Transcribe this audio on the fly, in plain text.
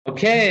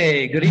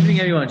Okay, good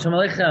evening, everyone. Shalom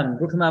Aleichem,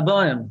 Bruchim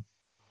Aboim.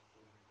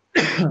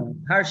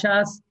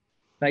 Parshas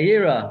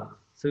Vayera.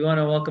 So we want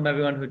to welcome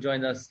everyone who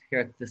joined us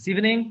here this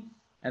evening,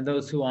 and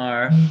those who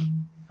are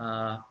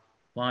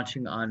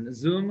watching on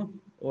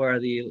Zoom or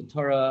the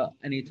Torah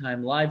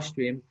Anytime live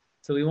stream.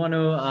 So we want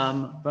to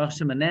Baruch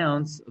Hashem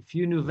announce a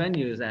few new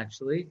venues.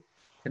 Actually,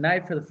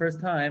 tonight for the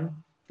first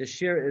time, the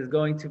shir is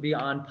going to be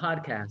on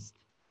podcast.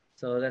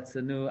 So that's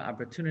a new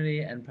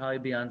opportunity, and probably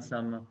be on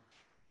some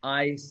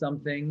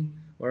something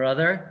or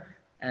other,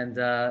 and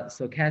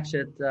so catch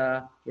it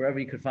wherever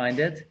you could find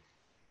it.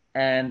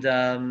 And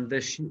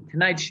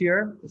tonight's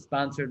shir is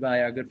sponsored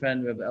by our good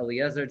friend Rabbi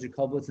Eliezer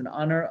Jacobowitz in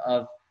honor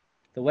of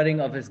the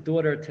wedding of his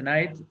daughter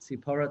tonight,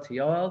 Tzipora to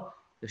Yoel.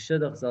 The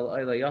shidduch zal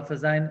oila yafa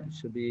zayin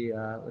should be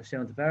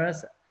l'shem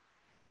teferes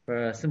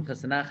for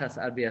Simchas Nachas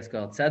Ad B'Yas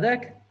Gal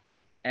Tzedek.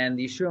 And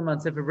the Yeshua on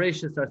Sefer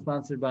Bereshis are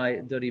sponsored by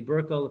Dodi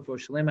Burko, for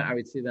Shalema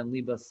Aritzi ben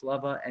Liba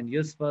Slava, and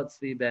Yusfa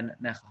Tzvi ben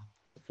Necha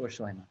for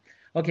Shalema.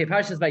 Okay,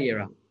 Parshas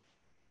Vayera.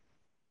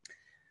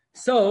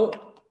 So,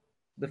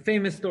 the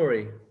famous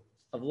story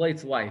of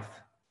Lot's wife.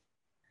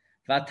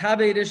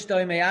 V'tabed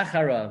ishtoi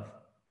me'acharav.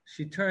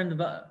 She turned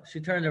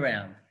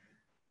around.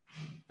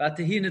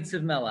 V'tahi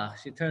nitziv melach.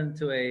 She turned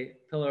to a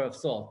pillar of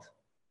salt.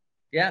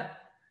 Yeah,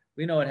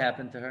 we know what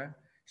happened to her.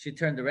 She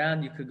turned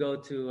around. You could go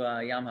to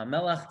Yam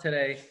HaMelach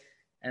today,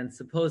 and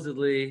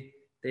supposedly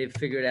they've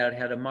figured out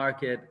how to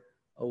market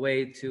a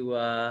way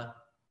to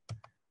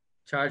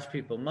charge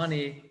people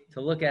money to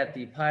look at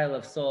the pile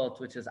of salt,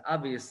 which is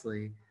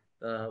obviously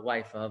the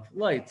wife of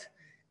Lot.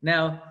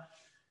 Now,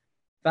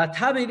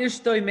 Vatabed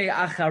ishtoi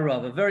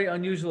me'acharav, a very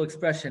unusual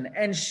expression.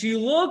 And she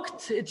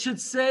looked, it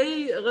should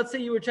say, let's say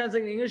you were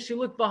translating English, she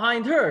looked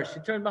behind her. She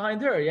turned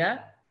behind her, yeah?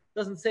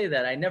 Doesn't say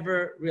that. I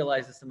never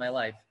realized this in my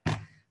life.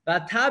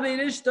 Vatabed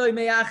ishtoi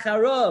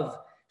me'acharav.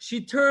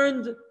 She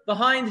turned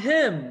behind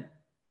him.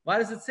 Why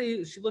does it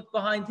say she looked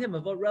behind him?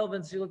 Of what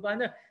relevance she looked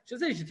behind her? It should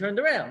say she turned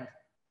around.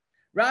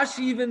 Rashi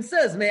even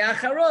says,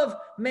 me'acharav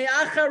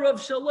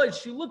shalot.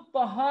 She looked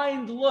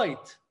behind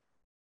Lot.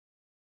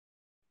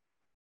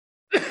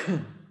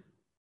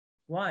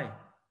 Why?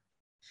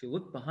 She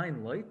looked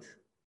behind Lot?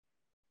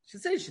 She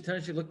should say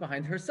she looked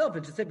behind herself.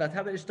 It should say,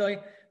 Batava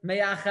ishtoi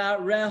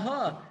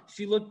me'achareha.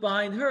 She looked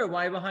behind her.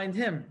 Why behind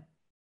him?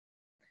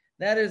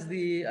 That is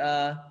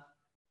the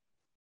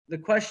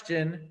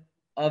question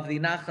of the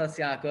Nachas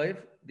Yaakov,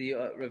 the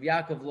Rav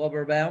Yaakov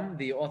Loberbaum,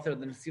 the author of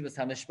the Nesivos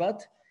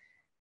HaMishpat.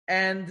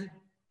 And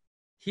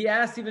he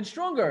asked even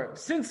stronger,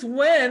 since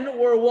when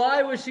or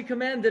why was she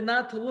commanded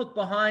not to look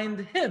behind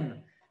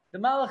him? The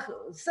Malach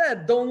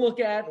said, don't look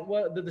at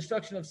the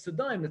destruction of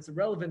Sodom. It's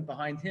irrelevant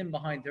behind him,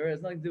 behind her. It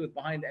has nothing to do with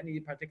behind any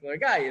particular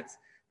guy. It's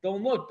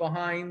don't look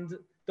behind,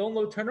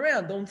 turn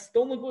around. Don't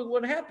look at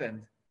what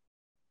happened.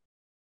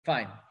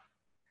 Fine.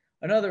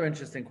 Another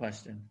interesting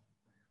question.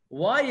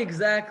 Why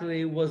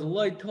exactly was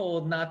Lot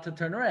told not to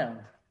turn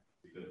around?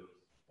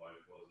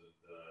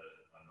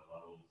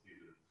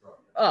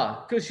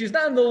 Because she's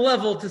not on the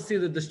level to see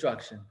the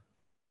destruction.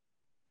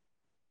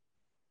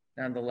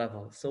 Not on the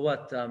level. So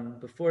what?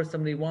 Before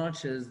somebody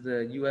watches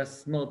the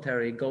U.S.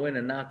 military go in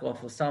and knock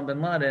off Osama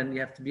bin Laden, you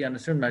have to be on a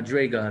certain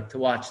madrega to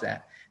watch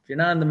that. If you're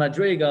not on the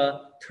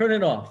madrega, turn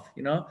it off.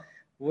 You know.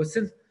 Well,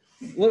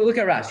 look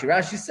at Rashi.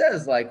 Rashi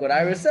says like what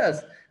Ira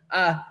says.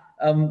 They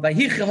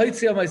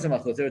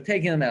were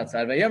taking them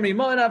outside.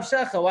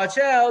 Watch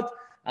out!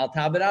 Al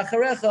tabed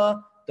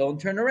acharecha. Don't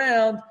turn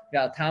around.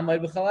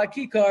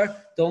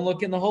 Don't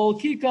look in the whole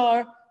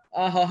kikar.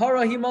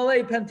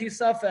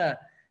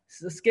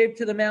 Escape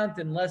to the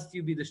mountain lest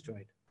you be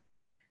destroyed.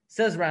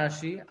 Says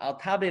Rashi, Al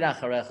tabed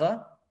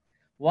acharecha.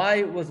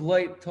 Why was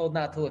Lot told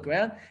not to look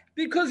around?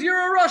 Because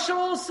you're a Rasha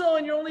also,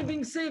 and you're only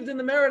being saved in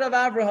the merit of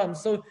Abraham.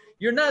 So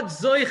you're not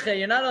zoiche,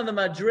 you're not on the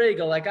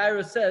madrega, like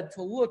Ira said,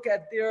 to look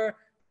at their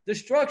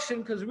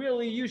destruction, because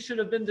really you should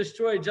have been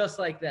destroyed just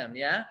like them,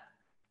 yeah?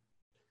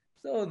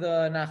 So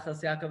the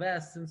Nachas Yaakov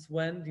asks, since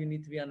when do you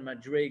need to be on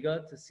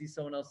madrega to see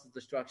someone else's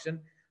destruction?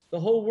 The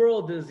whole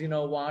world is,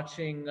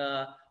 watching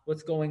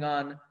what's going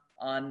on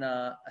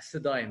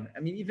Sodom. I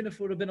mean, even if it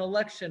would have been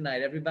election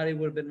night, everybody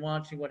would have been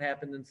watching what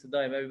happened in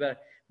Sodom. Everybody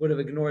would have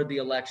ignored the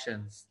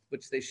elections,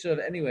 which they should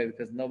anyway,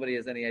 because nobody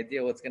has any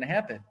idea what's going to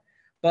happen.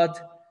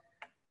 But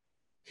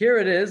here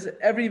it is.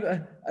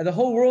 The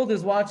whole world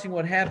is watching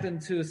what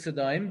happened to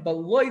Sodom, but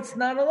Lot's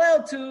not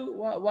allowed to.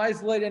 Why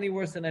is Lot any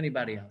worse than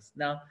anybody else?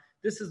 Now,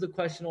 this is the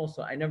question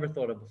also I never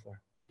thought of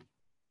before.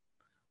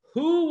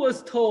 Who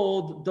was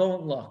told,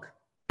 don't look?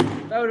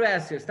 If I would have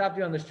asked you, stopped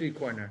you on the street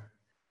corner,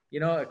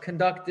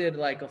 conducted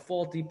like a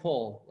faulty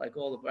poll, like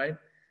all of, right?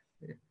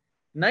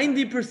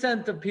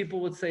 90% of people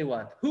would say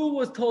what? Who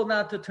was told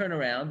not to turn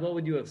around? What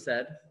would you have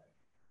said?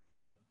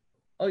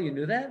 Oh, you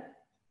knew that?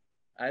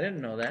 I didn't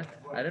know that.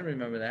 I didn't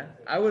remember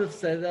that. I would have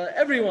said,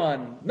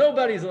 everyone,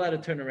 nobody's allowed to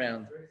turn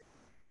around.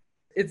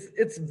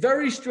 It's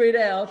very straight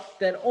out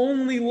that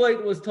only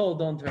Lot was told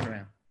don't turn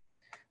around.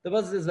 The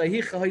Bible says, right,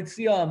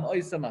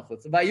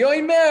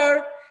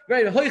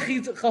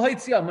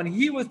 when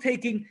he was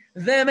taking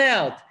them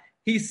out,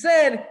 He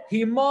said,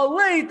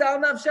 "Himaleit al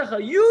nafshecha."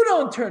 You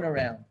don't turn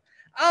around.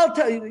 I'll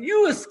tell you.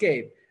 You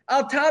escape.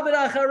 Al tabed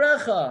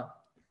acharecha.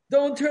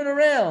 Don't turn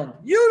around.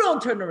 You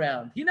don't turn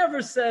around. He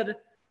never said.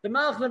 The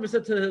Malach never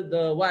said to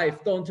the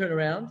wife, "Don't turn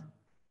around."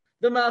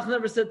 The Malach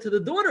never said to the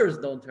daughters,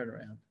 "Don't turn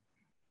around."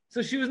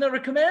 So she was never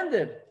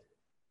commanded.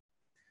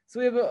 So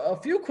we have a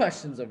few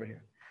questions over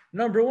here.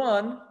 Number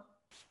one,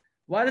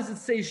 why does it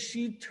say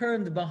she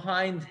turned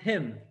behind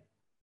him?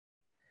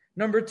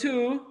 Number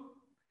two,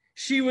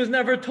 she was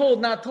never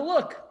told not to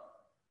look.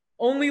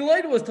 Only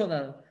Lloyd was told not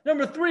to look.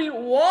 Number three,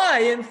 why,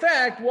 in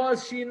fact,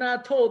 was she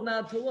not told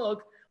not to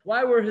look?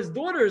 Why were his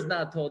daughters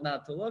not told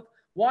not to look?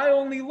 Why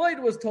only Lloyd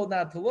was told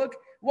not to look?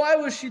 Why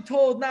was she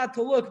told not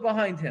to look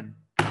behind him?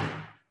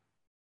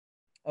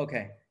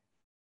 Okay.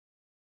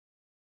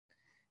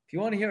 If you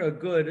want to hear a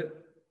good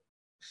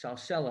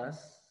shalshelas,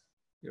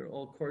 you're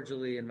all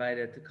cordially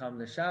invited to come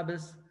to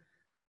Shabbos.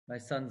 My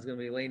son's going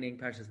to be learning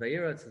Parshas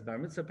Vayera. It's his Bar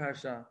Mitzvah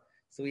Parsha.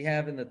 So we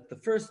have in the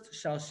first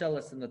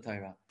shalshelas in the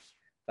Torah.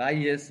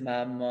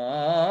 Vayismama.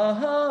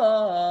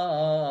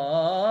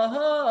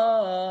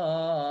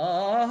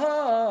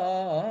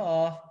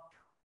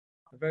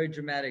 A very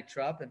dramatic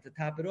drop, and to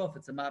top it off,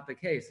 it's a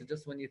mapik. So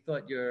just when you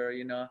thought you're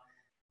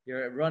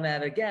run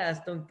out of gas,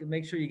 don't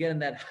make sure you get in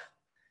that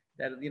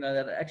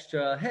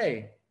extra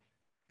hay.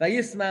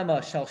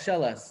 Vayismama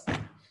shalshelas.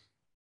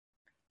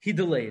 He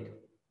delayed.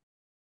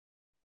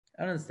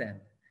 I don't understand.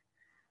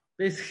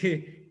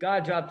 Basically,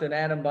 God dropped an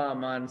atom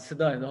bomb on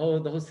Sodom. The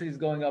whole city's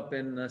going up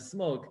in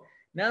smoke.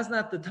 Now's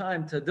not the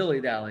time to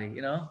dilly-dally,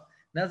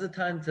 Now's the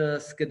time to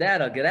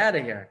skedaddle, get out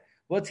of here.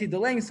 What's he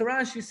delaying? So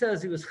Rashi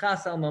says he was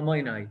chas al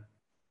mamoinai.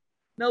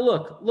 Now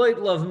look, Lloyd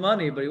loved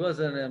money, but he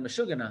wasn't a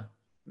meshugana.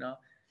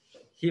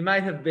 He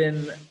might have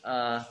been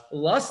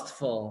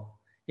lustful.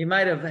 He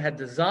might have had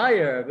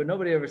desire, but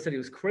nobody ever said he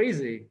was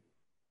crazy.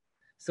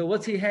 So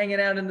what's he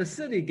hanging out in the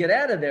city? Get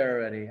out of there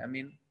already. I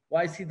mean,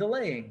 why is he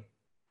delaying?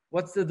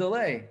 What's the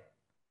delay?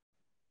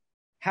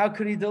 How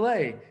could he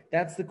delay?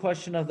 That's the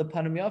question of the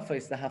Panim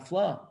Yafais, the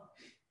Hafla.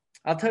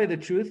 I'll tell you the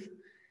truth.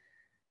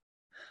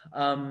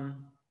 I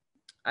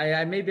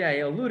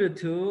alluded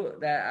to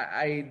that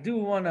I do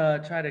want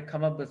to try to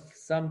come up with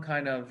some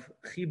kind of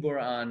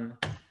chibur on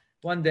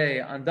one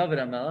day on David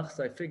HaMelech.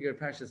 So I figured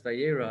Parshas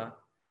Vayera,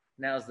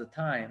 now's the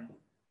time.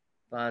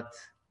 But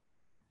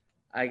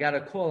I got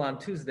a call on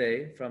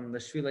Tuesday from the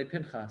Shvilei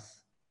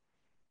Pinchas.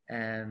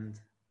 And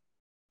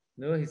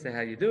he said,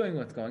 "How you doing?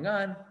 What's going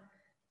on?"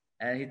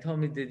 And he told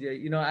me, "Did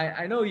you,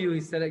 I know you." He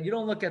said, "You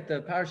don't look at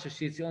the parsha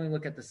sheets, you only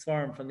look at the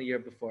svarim from the year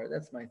before."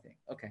 That's my thing.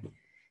 Okay.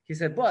 He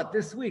said, "But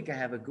this week I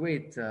have a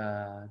great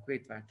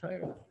Var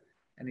Torah."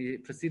 And he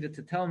proceeded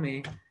to tell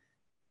me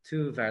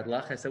to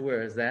Vardlach. I said,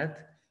 "Where is that?"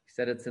 He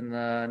said, "It's in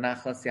the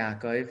Nachlas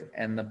Yaakov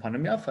and the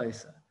Panim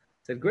Yafais." I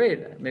said,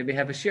 "Great, maybe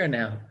have a share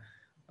now."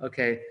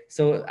 Okay,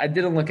 so I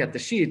didn't look at the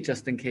sheet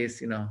just in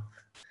case,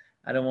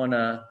 I don't want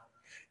to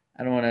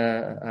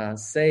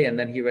say, and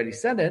then he already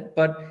said it.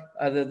 But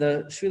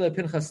the Shvilei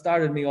Pinchas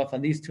started me off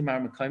on these two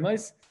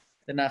Marmakaimos,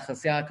 the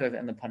Nachlas Yaakov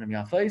and the Panim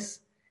Yafais,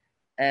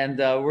 and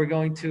we're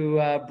going to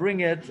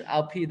bring it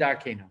al pi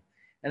darkenu,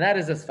 and that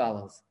is as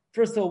follows.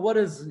 First of all, what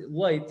is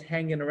Light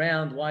hanging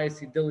around? Why is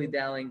he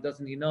dilly-dallying?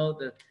 Doesn't he know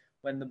that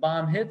when the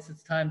bomb hits,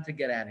 it's time to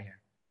get out of here?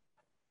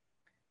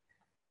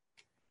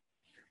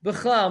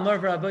 B'chlal,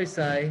 Marv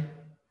Rabbeisai,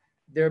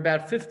 there are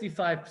about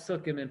 55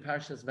 psukim in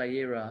Parshas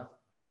Vayera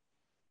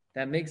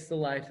that makes the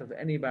life of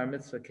any bar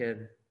mitzvah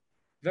kid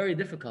very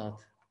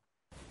difficult.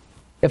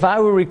 If I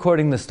were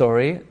recording the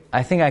story,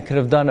 I think I could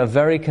have done a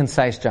very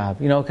concise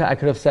job. I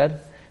could have said,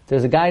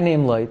 there's a guy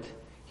named Lot.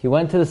 He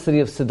went to the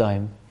city of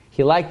Sodom.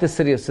 He liked the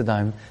city of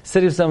Sodom.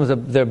 City of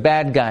Sodom they're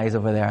bad guys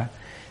over there.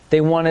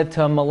 They wanted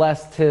to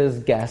molest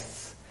his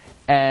guests,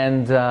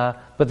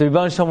 but the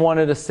Rebbeinu Shalom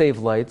wanted to save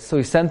Lot, so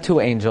he sent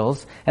two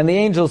angels, and the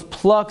angels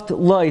plucked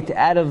Lot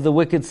out of the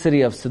wicked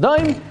city of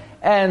Sodom,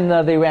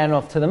 and they ran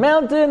off to the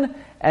mountain,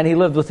 and he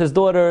lived with his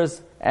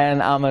daughters,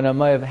 and Ammon and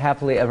Moab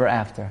happily ever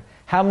after.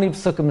 How many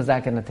psukim is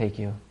that going to take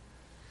you?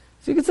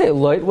 So you could say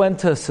Lot went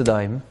to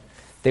Sodom.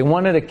 They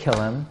wanted to kill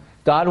him.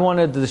 God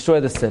wanted to destroy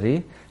the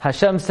city.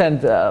 Hashem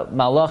sent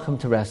malachim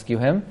to rescue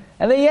him,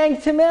 and they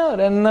yanked him out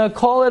and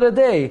call it a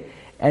day.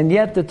 And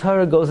yet the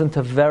Torah goes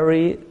into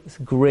very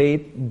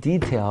great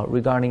detail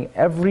regarding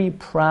every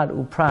prad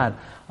uprad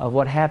of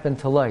what happened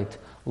to Lot.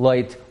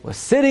 Lot was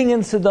sitting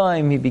in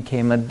Sodom. He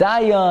became a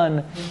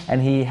dayan,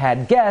 and he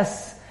had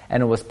guests,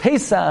 and it was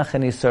Pesach,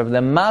 and he served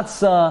them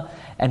matzah,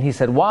 and he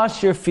said,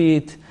 "Wash your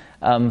feet.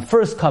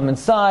 First come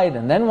inside,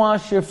 and then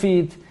wash your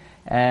feet."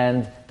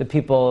 And the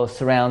people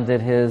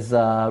surrounded his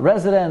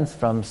residence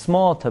from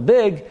small to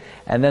big,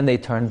 and then they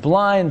turned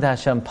blind.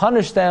 Hashem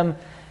punished them,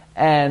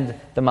 and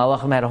the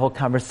Malachim had a whole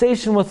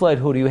conversation with Lot.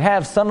 Who do you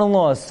have?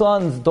 Son-in-laws,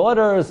 sons,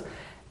 daughters?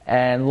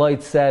 And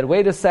Lot said,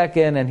 "Wait a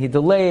second," and he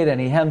delayed,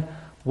 and he hemmed.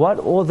 What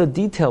all the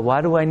detail?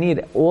 Why do I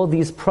need all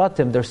these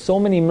pratim? There's so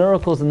many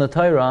miracles in the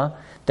Torah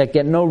that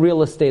get no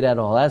real estate at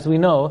all. As we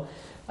know,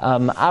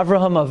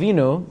 Avraham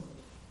Avinu,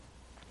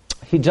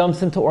 he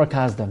jumps into Ur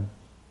Kasdim.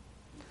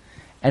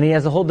 And he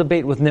has a whole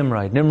debate with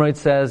Nimrod. Nimrod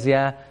says,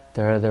 I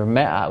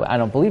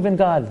don't believe in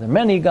God. There are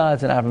many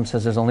gods. And Avram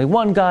says there's only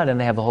one God. And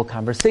they have a whole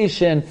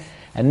conversation.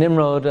 And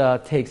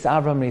Nimrod takes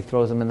Avram and he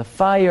throws him in the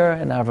fire.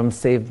 And Avram's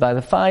saved by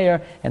the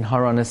fire. And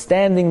Haran is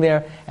standing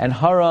there. And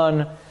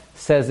Haran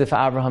says, if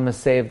Abraham is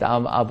saved,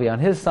 I'll be on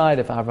his side.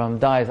 If Abraham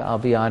dies, I'll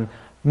be on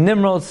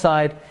Nimrod's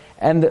side.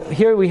 And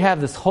here we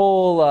have this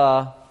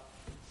whole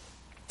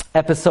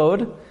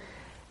episode.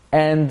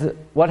 And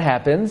what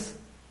happens?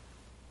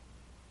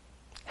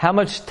 How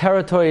much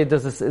territory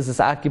is this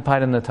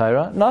occupied in the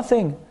Torah?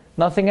 Nothing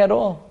at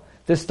all.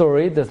 This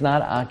story does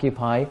not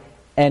occupy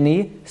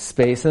any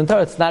space in the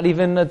Torah.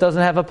 It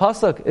doesn't have a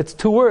pasuk. It's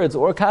 2 words,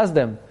 or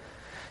kasdim.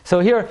 So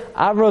here,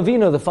 Avraham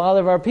Avinu, the father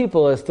of our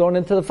people, is thrown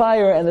into the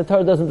fire, and the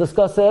Torah doesn't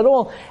discuss it at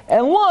all.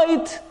 And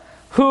Lot,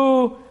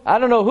 who, I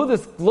don't know who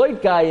this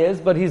Lot guy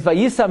is, but he's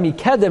Vayisa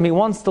Mikedem, he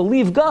wants to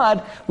leave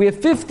God. We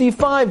have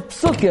 55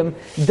 psukim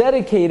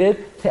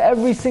dedicated to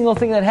every single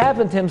thing that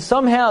happened to him.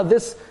 Somehow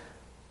this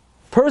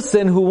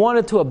person who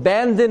wanted to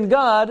abandon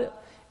God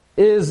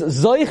is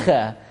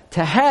zoicha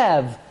to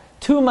have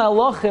 2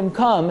 malachim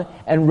come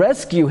and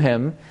rescue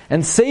him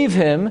and save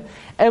him.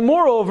 And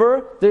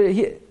moreover,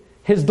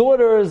 his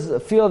daughters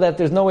feel that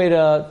there's no way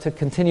to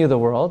continue the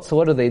world. So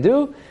what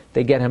do?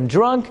 They get him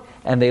drunk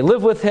and they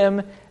live with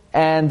him.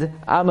 And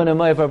so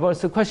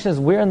the question is,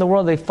 where in the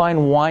world they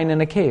find wine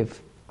in a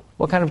cave?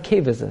 What kind of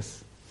cave is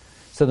this?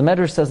 So the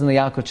Medrash says in the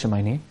Yalkut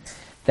Shemaini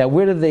that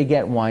where did they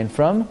get wine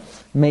from?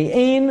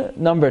 Me'ein,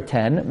 number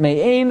 10,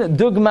 Me'ein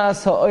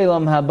dugmas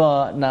ha'olam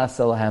haba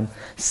nasa lahem.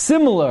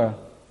 Similar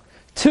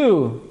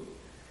to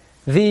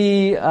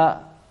the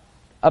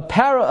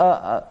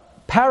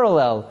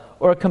parallel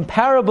or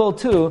comparable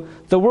to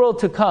the world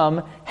to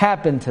come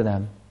happened to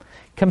them.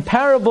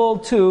 Comparable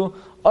to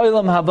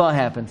olam haba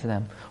happened to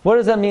them. What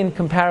does that mean,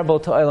 comparable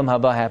to olam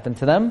haba happened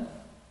to them?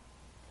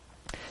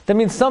 That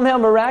means somehow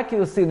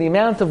miraculously the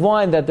amount of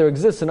wine that there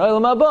exists in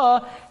olam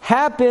haba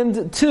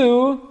happened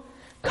to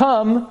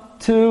come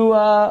to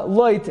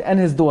Lot and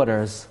his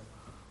daughters.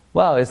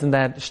 Wow, isn't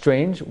that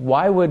strange?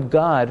 Why would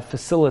God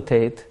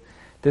facilitate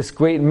this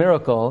great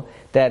miracle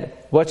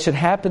that what should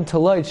happen to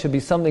Lot should be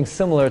something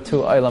similar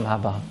to olam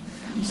haba?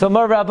 So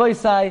Mar Rabbi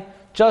Isai,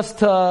 just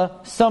to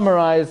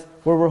summarize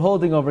where we're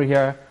holding over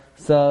here,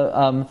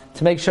 so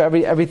to make sure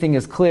everything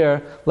is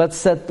clear, let's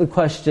set the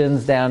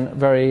questions down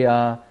very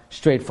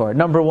straightforward.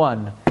 Number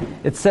 1,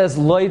 it says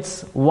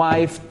Lot's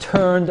wife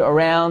turned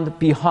around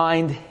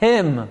behind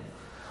him.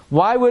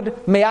 Why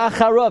would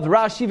Me'acharav,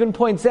 Rashi even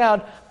points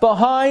out,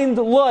 behind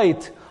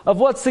Lot? Of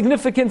what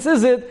significance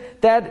is it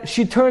that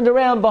she turned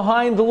around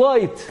behind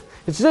Lot?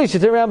 It's she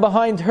turned around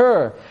behind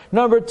her.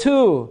 Number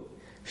 2,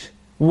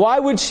 why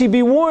would she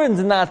be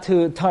warned not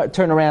to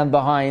turn around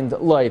behind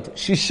Lot?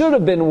 She should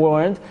have been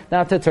warned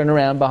not to turn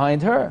around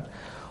behind her.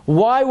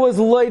 Why was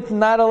Lot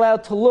not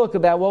allowed to look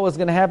about what was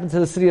going to happen to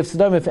the city of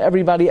Sodom if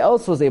everybody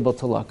else was able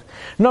to look?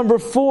 Number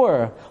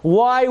 4,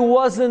 why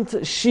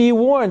wasn't she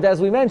warned?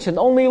 As we mentioned,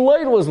 only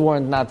Lot was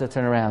warned not to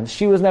turn around.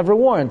 She was never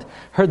warned.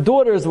 Her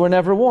daughters were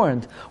never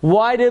warned.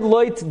 Why did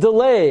Lot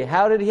delay?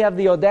 How did he have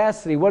the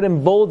audacity? What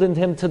emboldened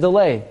him to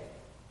delay?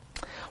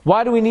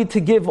 Why do we need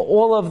to give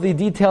all of the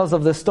details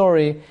of the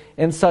story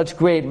in such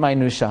great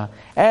minutiae?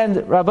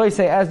 And Rabbi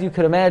say, as you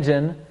could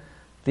imagine,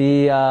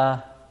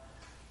 the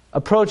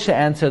approach to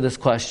answer this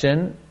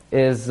question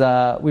is, we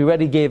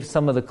already gave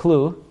some of the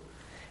clue,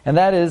 and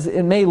that is,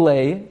 it may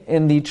lay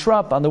in the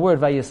trup on the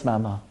word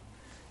Vayismama.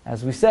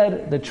 As we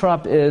said, the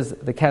trup is,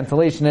 the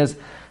cantillation is,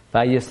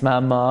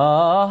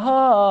 Vayismama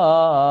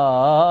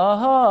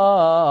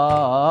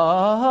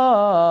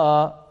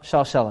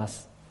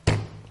Shalshelas.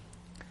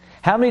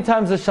 How many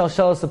times does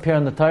Shalshelas appear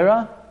in the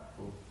Torah?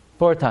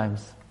 4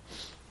 times.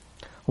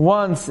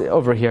 Once,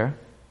 over here.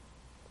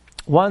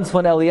 Once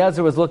when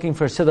Eliezer was looking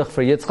for shidduch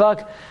for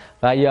Yitzchak,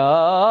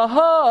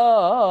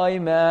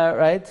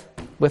 right?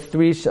 With a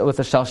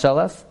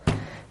Shalshelas.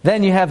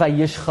 Then you have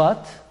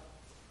Vayishchat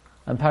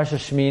on Parsha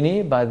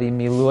Shmini by the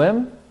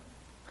Miluim.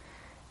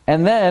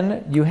 And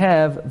then you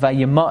have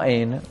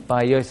Vayima'in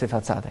by Yosef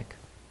HaTzadik.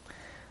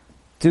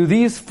 Do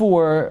these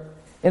 4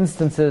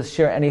 instances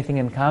share anything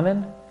in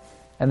common?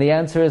 And the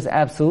answer is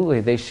absolutely.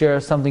 They share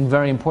something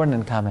very important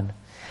in common.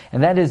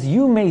 And that is,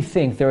 you may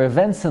think there are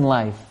events in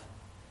life,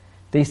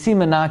 they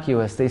seem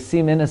innocuous, they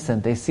seem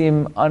innocent, they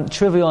seem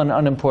trivial and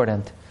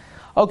unimportant.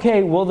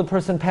 Okay, will the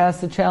person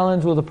pass the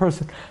challenge? Will the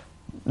person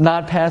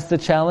not pass the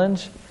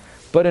challenge?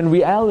 But in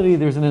reality,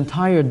 there's an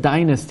entire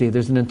dynasty,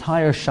 there's an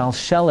entire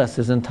shalsheles,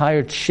 there's an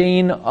entire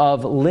chain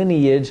of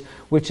lineage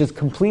which is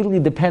completely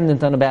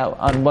dependent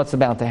on what's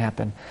about to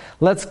happen.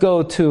 Let's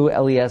go to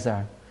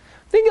Eliezer.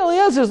 I think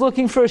Eliezer is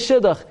looking for a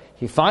shidduch.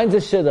 He finds a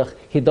shidduch.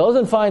 He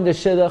doesn't find a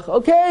shidduch.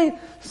 Okay,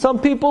 some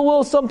people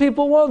will, some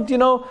people won't.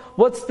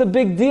 What's the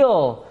big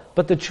deal?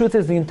 But the truth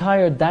is, the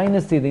entire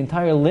dynasty, the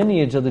entire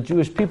lineage of the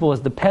Jewish people was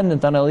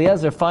dependent on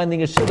Eliezer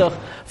finding a shidduch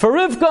for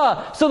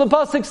Rivka. So the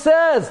pasuk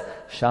says,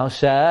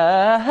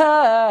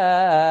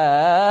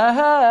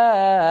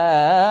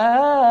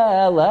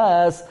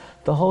 Shalshelas.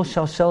 The whole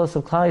Shalshelas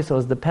of Klal Yisrael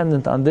is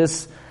dependent on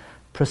this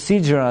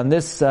procedure, on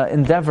this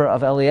endeavor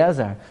of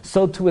Eliezer.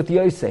 So too with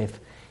Yosef.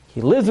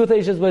 He lives with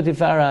Eshes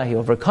Potiphara, he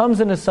overcomes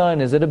in his son.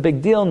 Is it a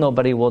big deal?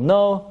 Nobody will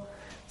know.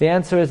 The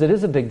answer is, it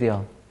is a big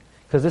deal.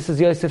 Because this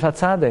is Yosef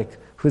HaTzadik,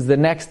 who's the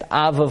next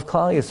Av of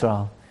Klal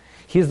Yisrael.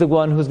 He's the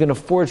one who's going to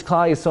forge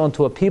Klal Yisrael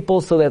into a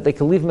people so that they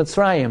can leave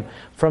Mitzrayim.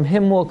 From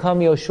him will come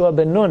Yoshua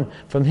ben Nun.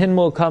 From him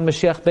will come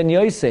Mashiach ben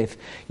Yosef.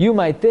 You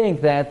might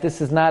think that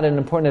this is not an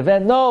important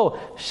event. No!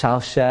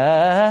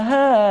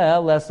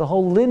 Shalshel, that's the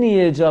whole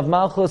lineage of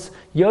Malchus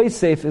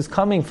Yosef is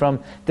coming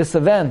from this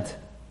event.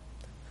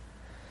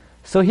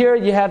 So here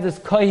you have this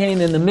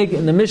Kohen in the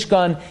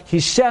Mishkan.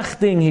 He's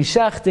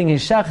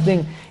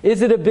shechting.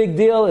 Is it a big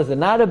deal? Is it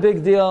not a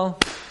big deal?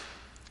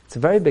 It's a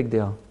very big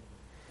deal.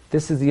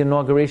 This is the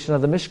inauguration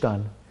of the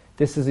Mishkan.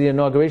 This is the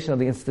inauguration of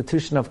the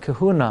institution of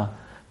Kahuna.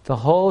 The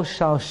whole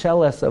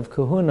Shalsheles of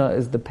Kahuna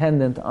is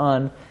dependent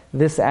on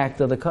this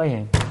act of the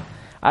Kohen.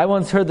 I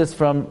once heard this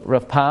from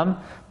Rav Pam,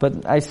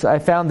 but I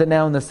found it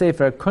now in the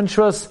Sefer,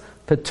 Kuntros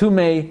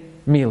Petume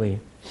Mili.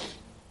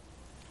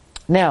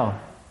 Now,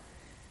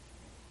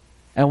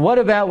 and what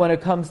about when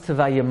it comes to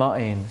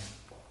Vayima'in?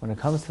 When it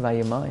comes to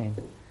Vayima'in,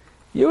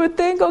 you would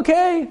think,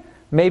 okay,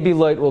 maybe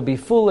Lot will be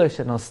foolish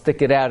and he'll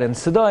stick it out in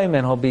Sodom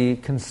and he'll be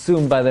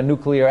consumed by the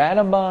nuclear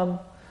atom bomb,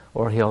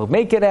 or he'll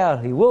make it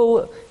out, he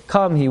will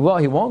come, he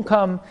won't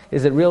come.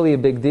 Is it really a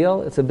big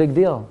deal? It's a big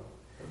deal.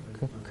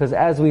 Because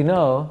as we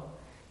know,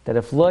 that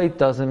if Lot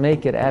doesn't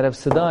make it out of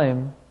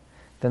Sodom,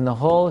 then the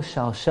whole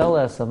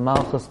Shalsheles of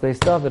Malchus Beis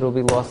David will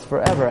be lost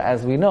forever.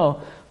 As we know,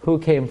 who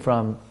came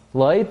from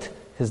Lot?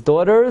 His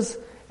daughters,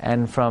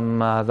 and from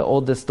the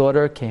oldest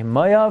daughter came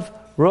Moav,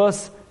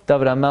 Rus,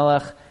 David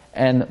HaMelech,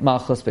 and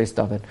Malchus Beis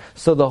David.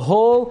 So the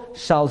whole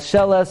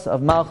Shalsheles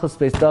of Malchus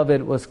Beis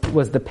David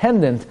was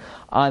dependent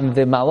on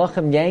the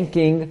Malachim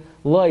yanking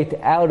Lot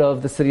out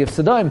of the city of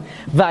Sodom.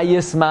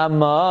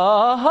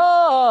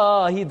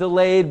 Vayismama, he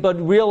delayed, but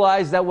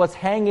realized that what's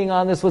hinging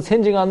on this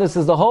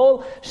is the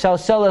whole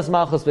Shalsheles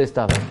Malchus Beis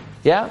David.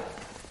 Yeah?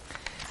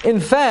 In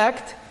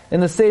fact, in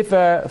the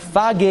Sefer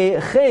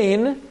Fage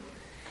Chen,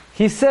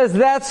 he says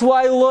that's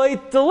why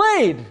Lot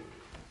delayed.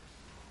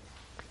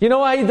 You know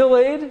why he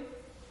delayed?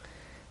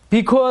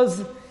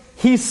 Because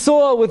he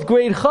saw with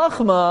great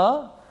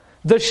chachma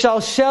the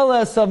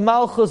shalsheles of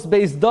Malchus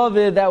Beis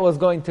David that was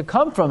going to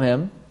come from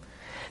him.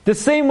 The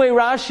same way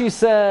Rashi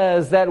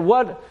says that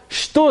what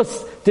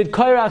shtus did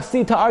Korach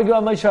see to argue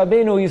on Moshe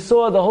Rabbeinu, he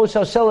saw the whole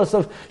shalsheles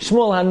of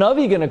Shmuel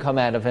Hanavi going to come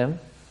out of him.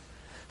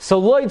 So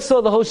Lot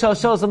saw the whole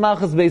shalsheles of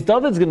Malchus Beis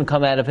David's going to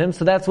come out of him,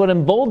 so that's what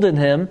emboldened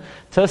him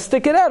to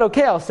stick it out.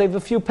 Okay, I'll save a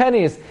few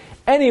pennies.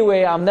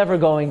 Anyway, I'm never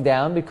going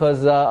down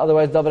because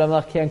otherwise David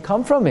HaMelech can't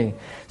come from me.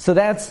 So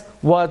that's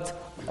what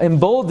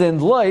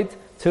emboldened Lot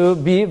to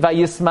be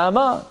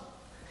Vayismama.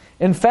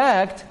 In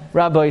fact,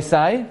 Rabbi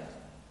Isai,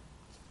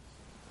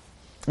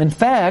 in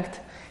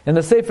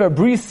the Sefer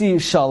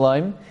Brisi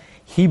Shalom,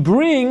 he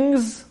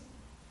brings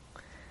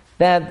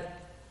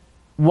that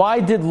why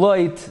did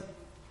Lot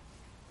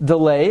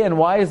delay, and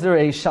why is there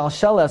a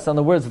shalsheles on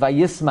the words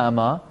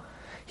Vayismama?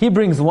 He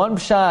brings one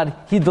pshad,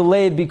 he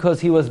delayed because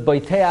he was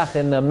boiteach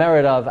in the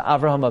merit of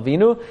Avraham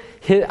Avinu.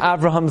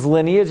 Avraham's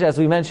lineage, as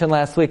we mentioned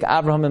last week,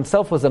 Avraham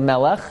himself was a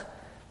melech,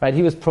 right?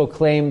 He was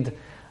proclaimed,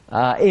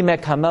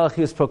 Emek HaMelech,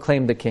 he was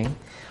proclaimed the king.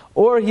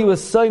 Or he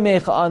was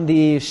soymech on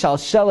the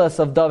shalsheles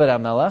of David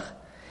HaMelech.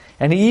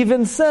 And he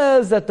even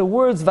says that the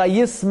words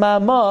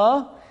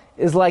Vayismama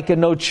is like a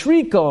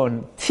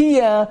notrikon,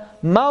 Tia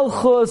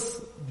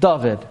Malchus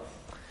David.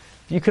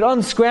 You could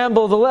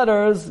unscramble the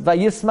letters,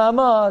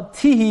 Vayismama,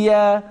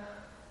 Tihiyah,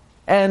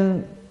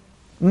 and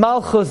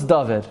Malchus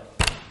David.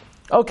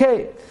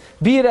 Okay,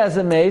 be it as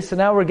it may, so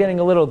now we're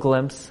getting a little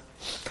glimpse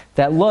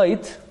that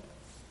Lot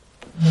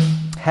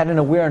had an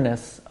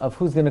awareness of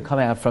who's going to come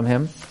out from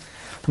him.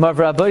 Mav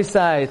Rabbi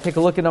Sai, take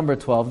a look at number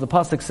 12. The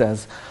pasuk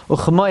says,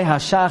 Uchmoy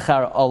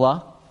hashachar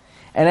Allah.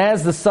 And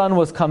as the sun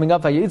was coming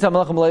up,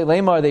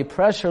 they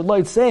pressured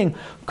Lot, saying,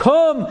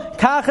 Come,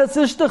 kachas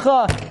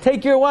ishtecha,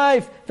 take your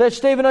wife,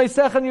 v'shtei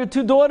v'noisech, and your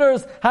two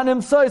daughters,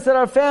 hanimsois that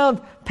are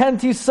found,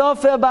 penti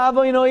sofe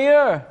ba'avoy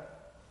noir.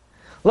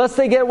 Lest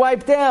they get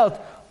wiped out.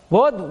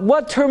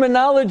 What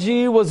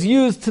terminology was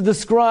used to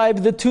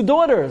describe the two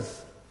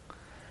daughters?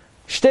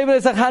 Shtei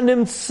v'noisech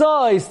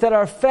hanimsois that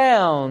are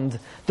found.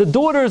 The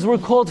daughters were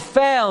called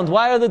found.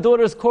 Why are the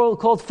daughters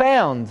called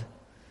found?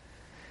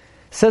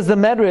 Says the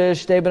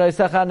Medrash, Shtei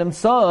b'noisech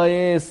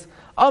hanimsois,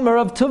 Amar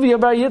Rav Tuvia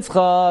bar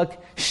Yitzchak,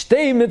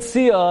 Shtei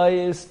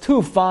mitzios,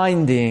 two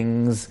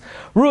findings.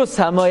 Rus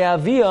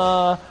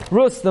hamoyavia,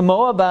 Rus the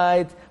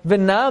Moabite,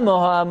 v'nama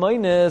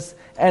ha'amoinis,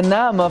 and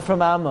Nama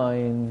from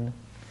Ammon.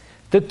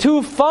 The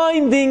two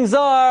findings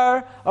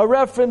are a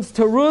reference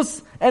to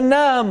Rus and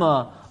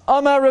Nama.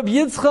 Amar Rav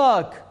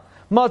Yitzchak,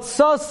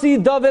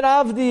 Matzasi David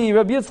Avdi.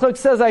 Rav Yitzchak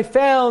says, I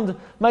found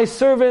my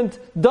servant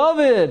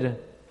David.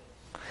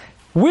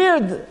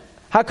 Weird.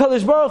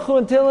 HaKadosh Baruch Hu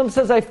in Tehillim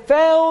says, I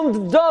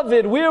found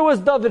David. Where was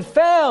David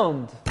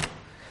found?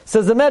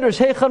 Says the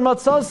Medrash, Heichan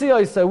Matzasi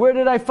Oisa. Where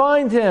did I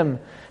find him?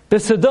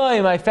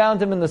 B'Sodom. I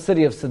found him in the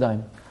city of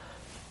Sodom.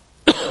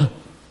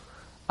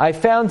 I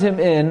found him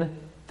in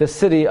the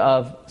city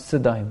of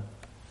Sidon.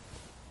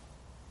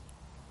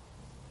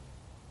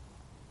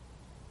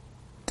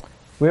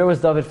 Where was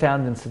David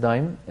found in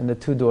Sidon? In the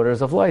two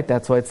daughters of Lot.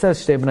 That's why it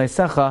says, Shtei b'nai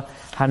Secha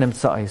hanim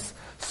tza'is.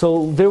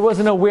 So there was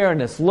an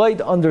awareness.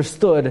 Lot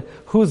understood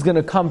who's going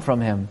to come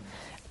from him.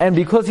 And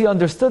because he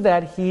understood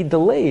that, he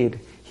delayed.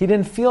 He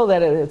didn't feel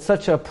that it's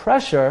such a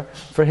pressure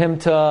for him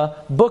to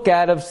book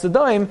out of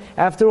Sidon.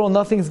 After all,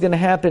 nothing's going to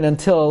happen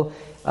until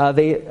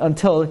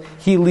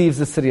he leaves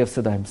the city of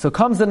Sidon. So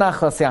comes the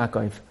Nachlas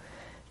Yaakov,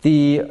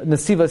 the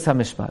Nesivos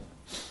HaMishpat.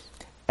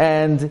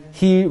 And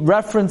he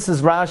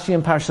references Rashi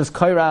in Parshas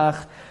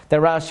Korach, that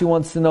Rashi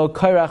wants to know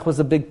Korach was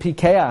a big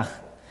pikeach.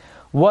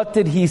 What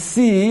did he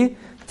see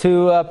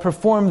to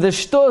perform the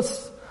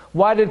shtus?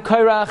 Why did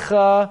Korach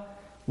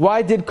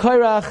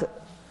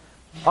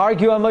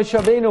argue on Moshe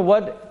Rabbeinu?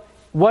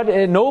 What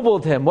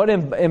ennobled him? What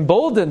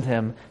emboldened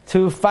him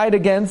to fight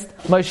against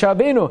Moshe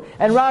Rabbeinu?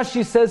 And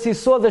Rashi says he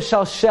saw the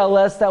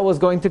shalsheles that was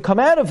going to come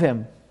out of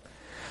him.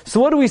 So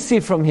what do we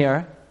see from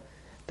here?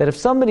 That if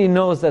somebody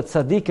knows that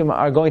tzaddikim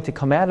are going to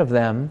come out of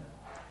them,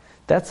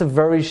 that's a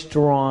very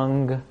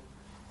strong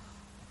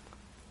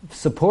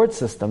support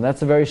system.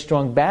 That's a very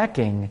strong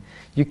backing.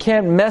 You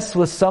can't mess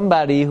with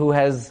somebody who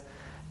has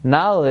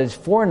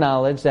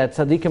foreknowledge that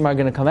tzaddikim are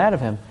going to come out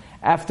of him.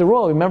 After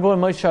all, remember when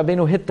Moshe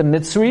Rabbeinu hit the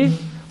Mitzri?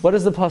 What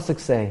does the pasuk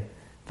say?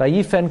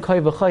 Vayifen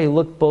koi v'chai. He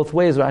looked both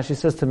ways, Rashi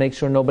says, to make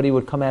sure nobody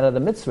would come out of the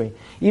Mitzri.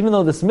 Even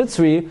though this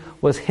Mitzri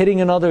was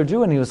hitting another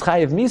Jew and he was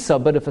chayiv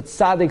misa, but if a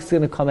tzaddik's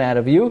going to come out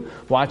of you,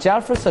 watch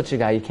out for such a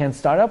guy. You can't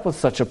start up with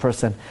such a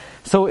person.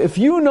 So if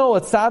you know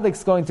a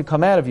tzaddik's going to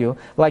come out of you,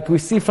 like we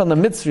see from the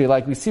Mitzri,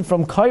 like we see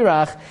from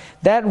Korach,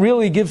 that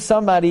really gives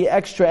somebody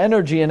extra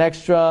energy and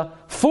extra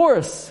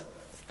force.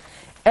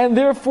 And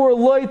therefore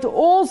Lot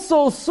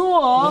also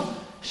saw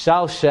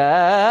shalsheles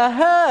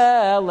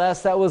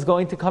that was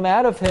going to come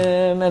out of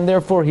him, and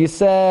therefore he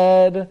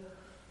said,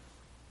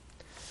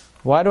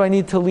 why do I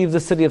need to leave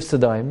the city of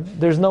Sidon?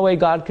 There's no way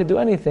God could do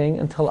anything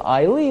until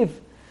I leave.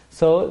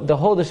 So the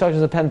whole destruction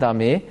depends on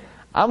me.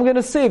 I'm going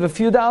to save a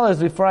few dollars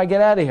before I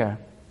get out of here.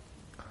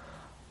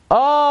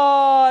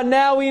 Oh,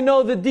 now we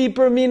know the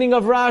deeper meaning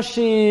of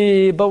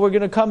Rashi, but we're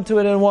going to come to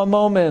it in one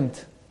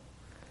moment.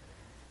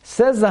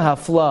 Says the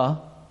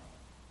Hafla,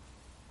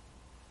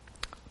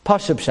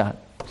 Pashup Pshat.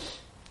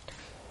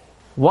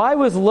 Why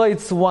was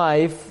Lot's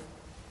wife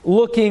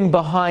looking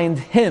behind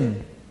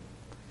him?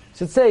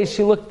 Should say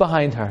she looked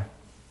behind her.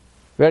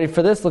 Ready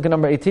for this? Look at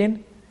number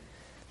 18.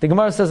 The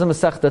Gemara says in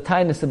Masechta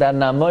Taanis about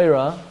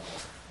Namoira,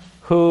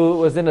 who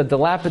was in a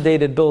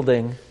dilapidated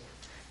building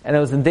and it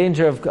was in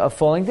danger of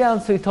falling down,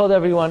 so he told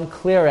everyone,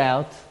 clear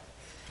out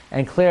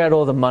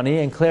all the money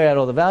and clear out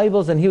all the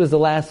valuables, and he was the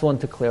last one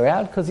to clear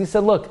out because he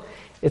said, look,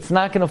 it's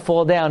not going to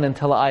fall down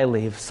until I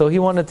leave. So he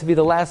wanted to be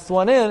the last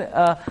one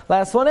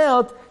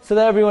out, so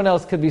that everyone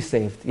else could be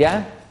saved.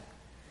 Yeah?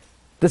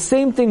 The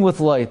same thing with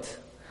Lot.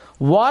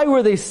 Why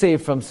were they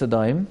saved from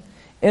Sodom?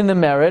 In the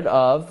merit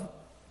of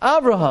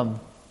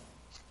Abraham.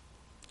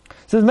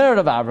 So the merit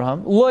of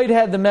Abraham. Lot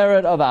had the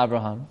merit of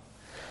Abraham.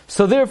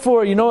 So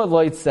therefore, you know what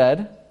Lot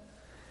said?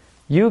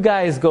 You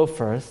guys go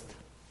first,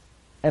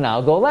 and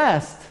I'll go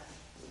last.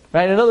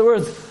 Right? In other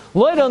words,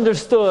 Lot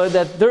understood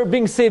that they're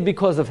being saved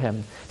because of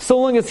him. So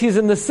long as he's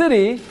in the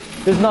city,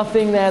 there's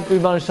nothing that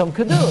Rebbeinu Shalom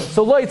could do.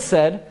 So Lot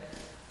said,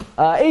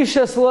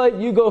 Eishes Lot,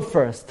 you go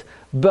first.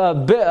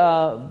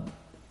 The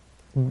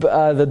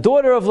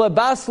daughter of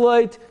Bas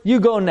Lot, you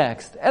go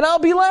next. And I'll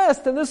be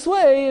last. And this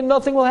way,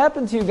 nothing will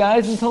happen to you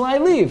guys until I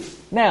leave.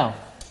 Now,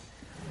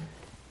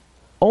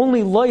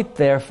 only Lot,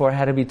 therefore,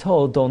 had to be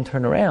told, don't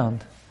turn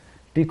around.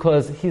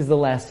 Because he's the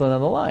last one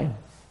on the line.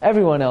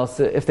 Everyone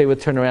else, if they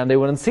would turn around, they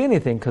wouldn't see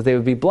anything because they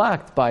would be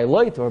blocked by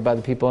Lot or by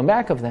the people in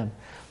back of them.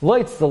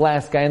 Lot's the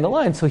last guy in the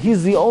line, so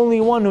he's the only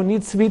one who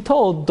needs to be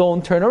told,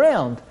 don't turn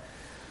around.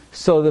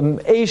 So the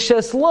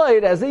Eishes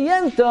Lot, as a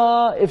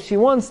Yenta, if she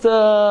wants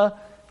to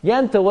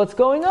Yenta what's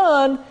going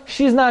on,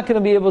 she's not going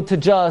to be able to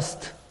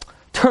just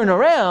turn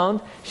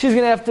around. She's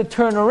going to have to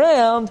turn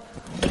around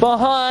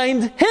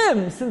behind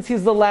him, since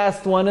he's the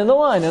last one in the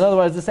line. In other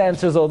words, this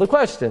answers all the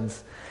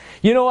questions.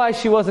 You know why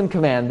she wasn't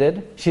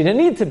commanded? She didn't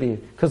need to be,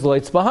 because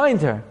Lot's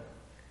behind her.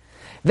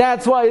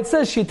 That's why it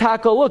says she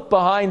taka look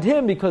behind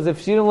him, because if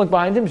she didn't look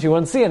behind him, she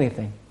wouldn't see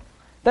anything.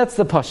 That's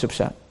the Pashup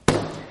Pshat.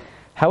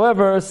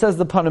 However, says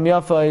the Panim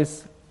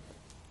Yafais,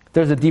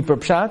 there's a deeper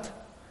Pshat,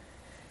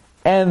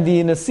 and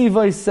the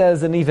Nesivos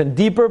says an even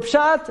deeper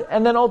Pshat,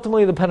 and then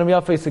ultimately the Panim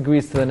Yafais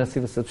agrees to the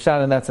Nesivos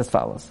Pshat, and that's as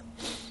follows.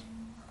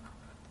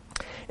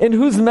 In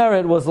whose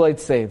merit was Lot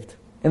saved?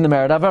 In the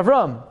merit of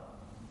Avram.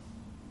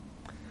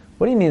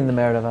 What do you mean in the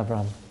merit of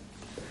Avram?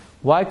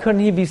 Why couldn't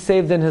he be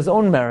saved in his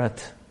own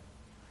merit?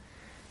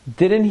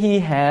 Didn't he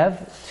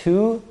have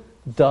two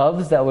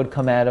doves that would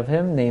come out of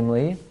him,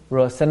 namely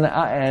Rus and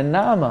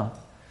Naamah?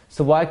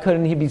 So why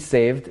couldn't he be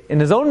saved in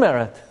his own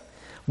merit?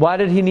 Why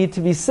did he need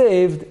to be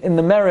saved in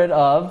the merit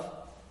of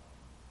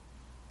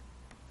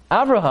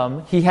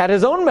Abraham? He had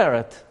his own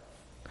merit.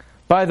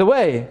 By the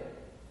way,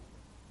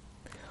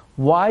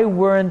 why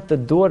weren't the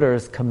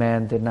daughters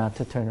commanded not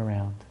to turn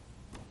around?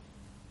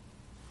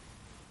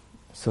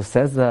 So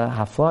says the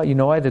Hafla, you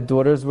know why the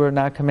daughters were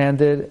not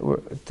commanded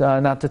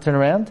not to turn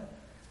around?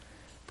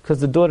 Because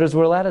the daughters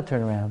were allowed to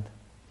turn around.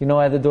 You know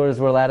why the daughters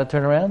were allowed to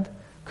turn around?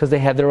 Because they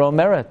had their own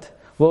merit.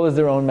 What was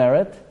their own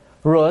merit?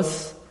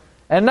 Rus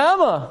and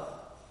Nama.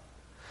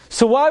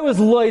 So why was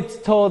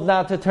Lot told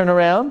not to turn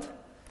around?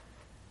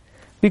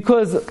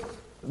 Because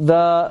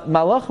the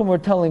Malachim were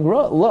telling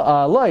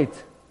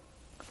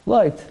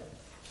Lot,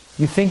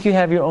 you think you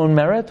have your own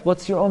merit?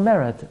 What's your own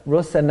merit?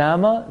 Rus and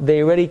Nama,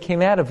 they already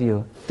came out of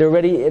you. Their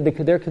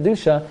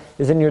Kedusha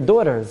is in your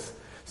daughters.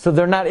 So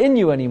they're not in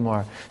you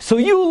anymore. So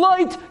you,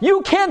 Lot,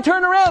 you can't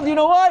turn around. You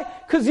know why?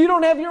 Because you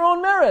don't have your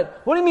own merit.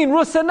 What do you mean,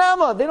 Rus and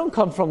Nama? They don't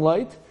come from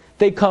Lot.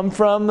 They come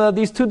from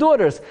these two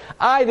daughters.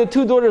 The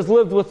two daughters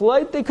lived with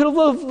Lot. They could have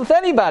lived with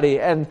anybody,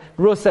 and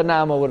Rus and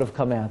Nama would have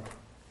come out.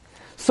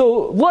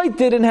 So Lot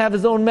didn't have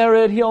his own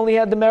merit. He only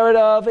had the merit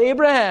of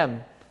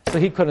Abraham. So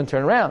he couldn't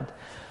turn around.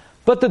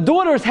 But the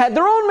daughters had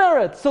their own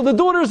merit. So the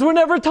daughters were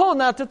never told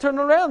not to turn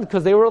around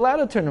because they were allowed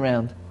to turn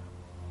around.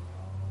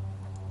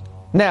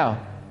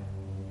 Now,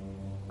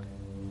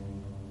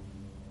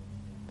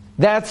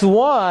 that's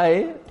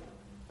why,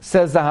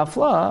 says the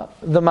Hafla,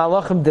 the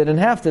Malachim didn't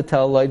have to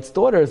tell Lot's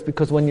daughters,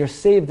 because when you're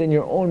saved in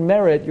your own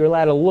merit, you're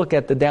allowed to look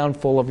at the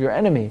downfall of your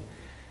enemy.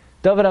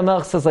 David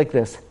HaMelech says like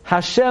this,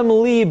 Hashem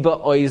li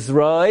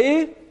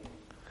ba'oizroi,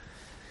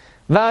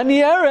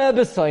 v'ani areh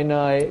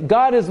b'soinai.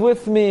 God is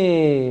with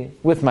me,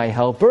 with my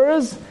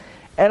helpers,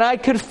 and I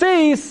could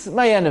face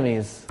my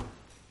enemies.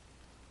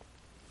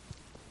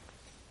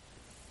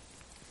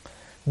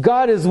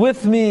 God is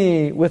with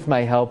me, with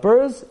my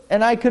helpers,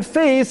 and I could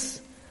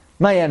face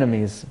my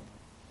enemies.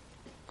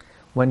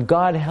 When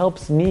God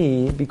helps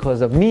me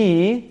because of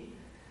me,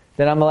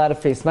 then I'm allowed to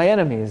face my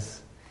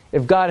enemies.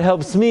 If God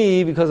helps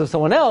me because of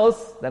someone else,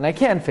 then I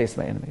can't face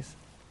my enemies.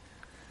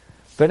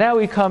 But now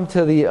we come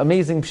to the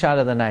amazing pshat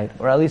of the night,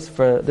 or at least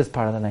for this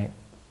part of the night.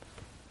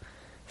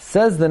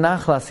 Says the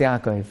Nachlas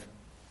Yaakov,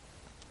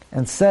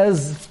 and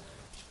says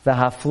the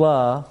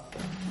Hafla,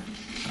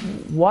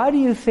 why do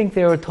you think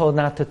they were told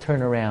not to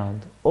turn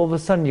around? All of a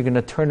sudden you're going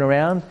to turn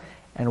around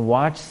and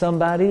watch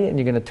somebody and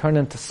you're going to turn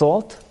into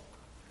salt?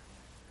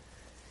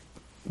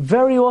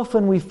 Very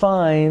often we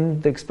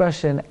find the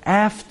expression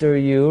after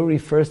you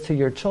refers to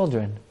your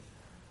children.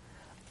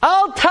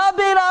 Al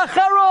tabir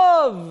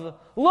acharov!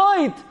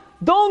 Light!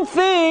 Don't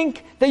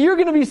think that you're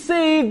going to be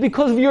saved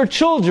because of your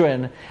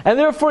children, and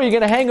therefore you're going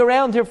to hang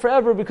around here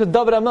forever because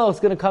David HaMelech is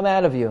going to come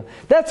out of you.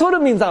 That's what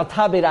it means, Al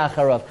tabir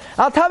acharov.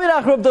 Al tabir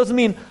acharov doesn't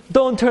mean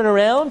don't turn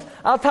around.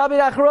 Al tabir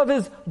acharov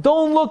is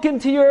don't look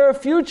into your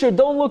future.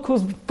 Don't look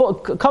who's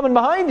coming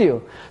behind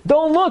you.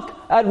 Don't look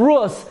at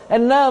Rus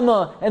and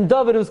Nama and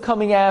David who's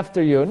coming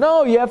after you.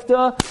 No, you have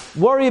to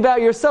worry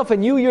about yourself,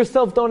 and you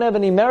yourself don't have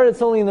any merit.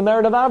 It's only in the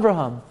merit of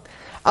Abraham.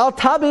 Al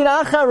tabir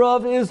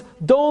acharov is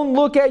don't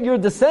look at your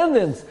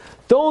descendants.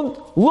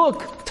 Don't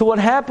look to what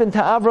happened to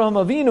Avraham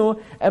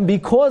Avinu, and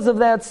because of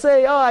that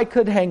say, I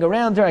could hang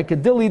around here, I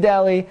could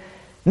dilly-dally.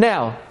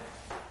 Now,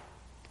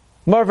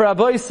 Marv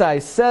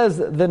Rabbeisai says,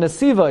 the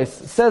Nesivos,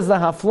 says the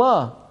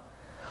Hafla,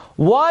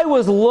 why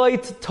was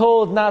Lot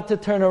told not to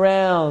turn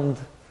around,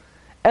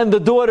 and the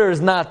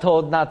daughters not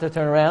told not to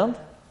turn around?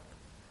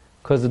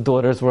 Because the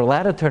daughters were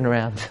allowed to turn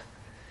around.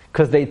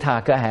 Because they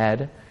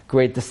had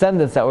great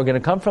descendants that were going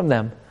to come from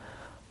them.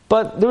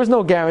 But there was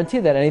no guarantee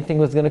that anything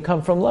was going to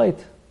come from Lot.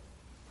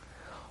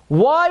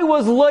 Why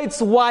was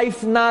Lot's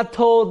wife not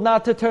told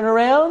not to turn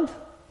around?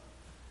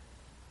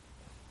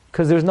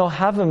 Because there's no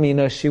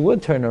Havamina she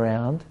would turn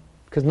around,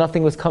 because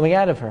nothing was coming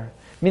out of her.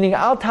 Meaning,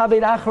 Al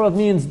Tabeit Acharov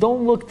means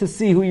don't look to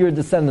see who your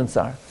descendants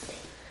are.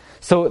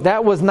 So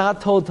that was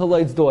not told to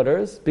Lot's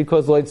daughters,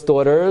 because Lot's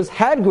daughters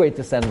had great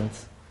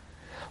descendants.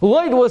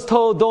 Lot was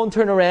told, don't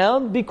turn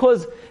around,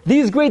 because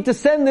these great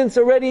descendants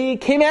already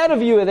came out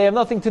of you, and they have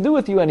nothing to do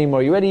with you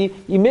anymore. You already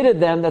emitted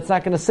them, that's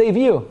not going to save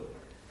you.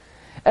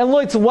 And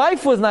Lot's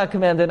wife was not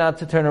commanded not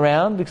to turn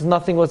around, because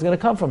nothing was going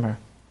to come from her.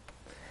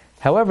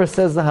 However,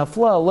 says the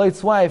Hafla,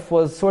 Lot's wife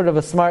was sort of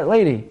a smart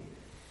lady.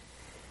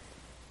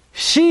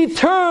 She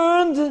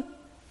turned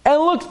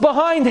and looked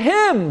behind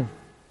him,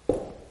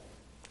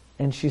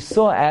 and she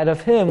saw out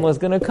of him was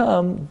going to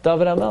come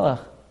David HaMelech.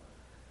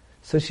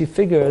 So she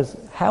figures,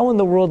 how in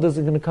the world is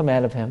it going to come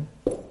out of him?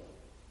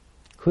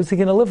 Who's he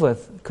going to live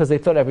with? Because they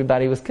thought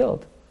everybody was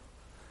killed.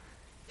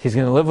 He's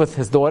going to live with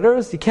his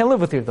daughters? You can't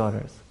live with your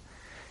daughters.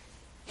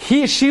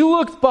 She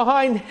looked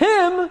behind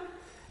him,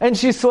 and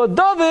she saw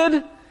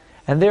David,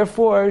 and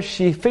therefore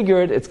she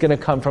figured it's going to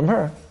come from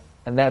her.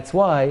 And that's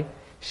why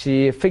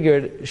she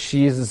figured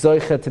she's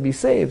Zoicha to be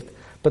saved.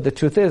 But the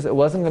truth is, it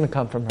wasn't going to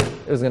come from her.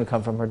 It was going to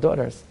come from her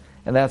daughters.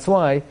 And that's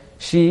why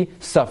she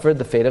suffered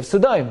the fate of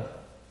Sodom.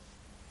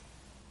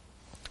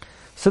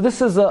 So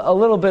this is a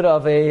little bit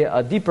of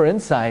a deeper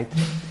insight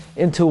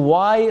into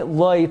why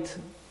Lot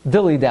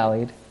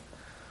dilly-dallied,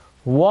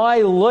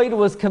 why Lot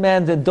was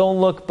commanded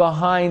don't look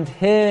behind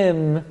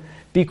him,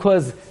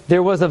 because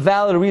there was a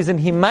valid reason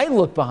he might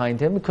look behind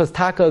him, because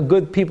taka,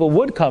 good people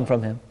would come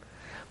from him.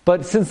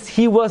 But since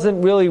he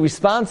wasn't really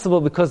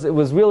responsible because it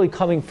was really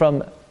coming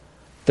from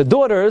the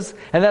daughters,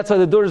 and that's why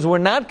the daughters were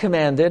not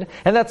commanded,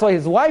 and that's why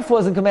his wife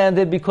wasn't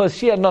commanded because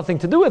she had nothing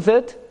to do with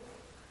it.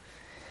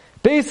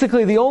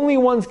 Basically, the only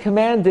ones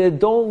commanded,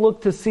 don't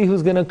look to see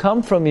who's going to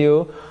come from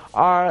you,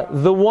 are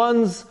the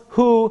ones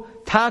who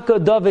Taka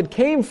David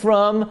came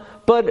from,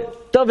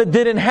 but David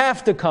didn't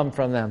have to come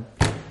from them.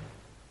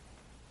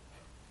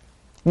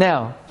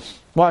 Now,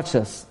 watch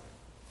this.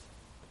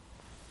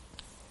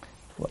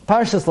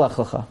 Parshas Lech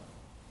Lecha.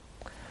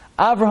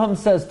 Avraham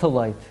says to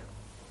Lot,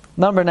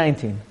 number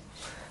 19.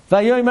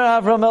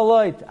 Vayomer Avraham el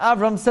Lot.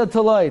 Avraham said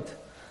to Lot,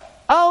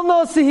 Al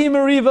nosihi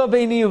meriva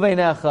beini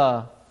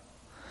uveinecha.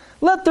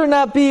 Let there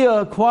not be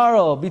a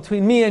quarrel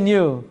between me and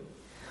you.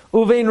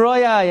 Uvein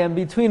royai, and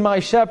between my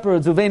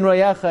shepherds, uvein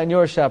royacha, and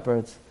your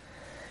shepherds.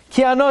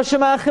 Ki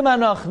anoshim achim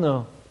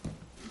anachnu.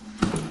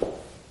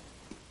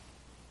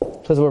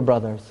 Because we're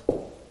brothers.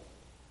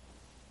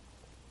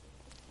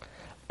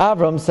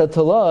 Avram said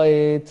to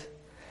Lot,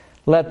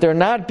 let there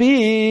not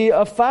be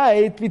a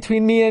fight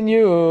between me and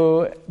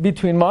you,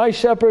 between my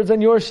shepherds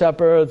and your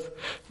shepherds.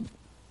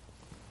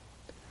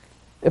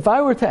 If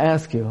I were to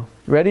ask you,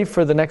 ready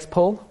for the next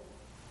poll?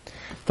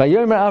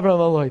 Vayomer Avram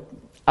el Lot,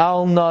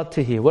 al na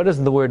tihi. What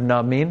does the word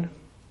na mean?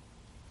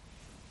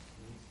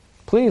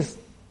 Please.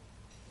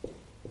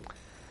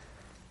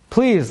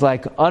 Please,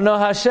 like Ana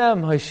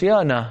Hashem,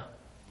 Hoshiana.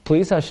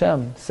 Please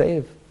Hashem,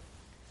 save.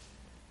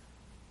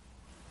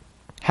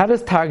 How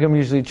does Targum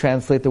usually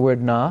translate the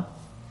word na?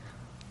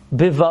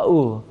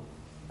 Biva'u,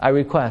 I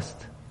request.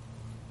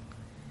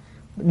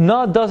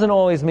 Na doesn't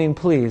always mean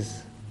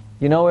please.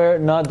 You know where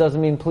na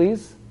doesn't mean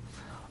please?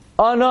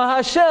 Ana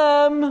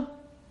Hashem,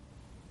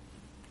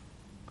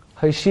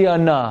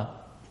 Hoshiana.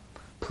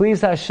 Please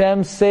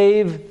Hashem,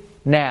 save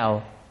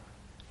now.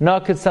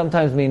 Na could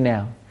sometimes mean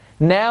now.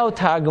 Now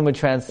Targum would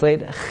translate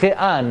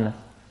Chi'an.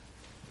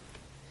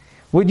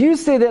 Would you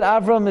say that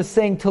Avram is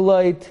saying to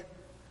Lot,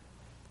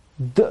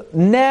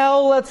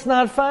 now let's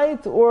not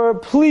fight, or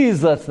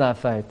please let's not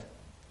fight?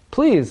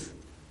 Please.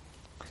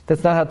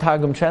 That's not how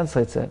Targum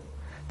translates it.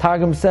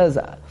 Targum says,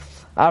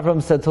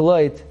 Avram said to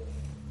Lot,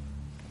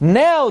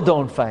 now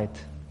don't fight.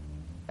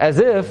 As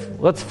if,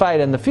 let's fight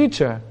in the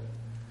future.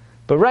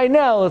 But right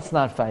now, let's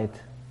not fight.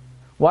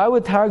 Why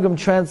would Targum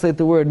translate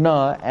the word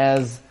na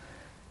as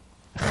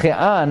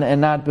Chi'an and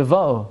not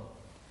Biva'u?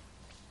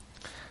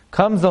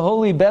 Comes the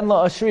holy Ben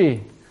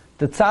La'ashri,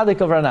 the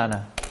tzaddik of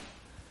Ranana.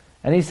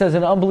 And he says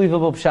an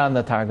unbelievable pshat in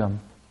the Targum.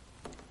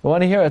 You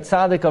want to hear a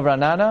tzaddik of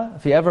Ranana?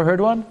 If you ever heard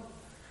one?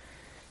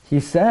 He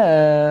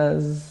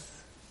says,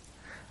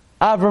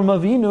 Avram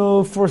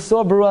Avinu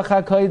foresaw Baruch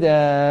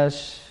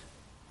HaKodesh,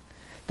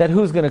 that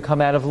who's going to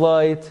come out of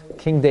Lot?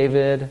 King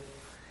David.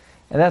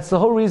 And that's the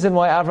whole reason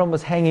why Avram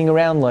was hanging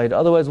around Lot.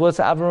 Otherwise, what's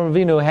Avram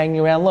Avinu hanging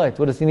around Lot?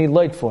 What does he need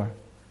Lot for?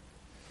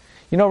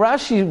 You know,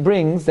 Rashi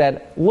brings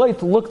that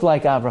Lot looked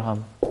like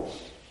Abraham.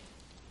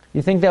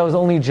 You think that was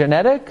only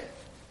genetic?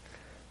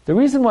 The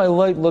reason why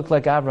Lot looked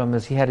like Abraham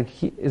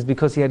is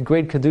because he had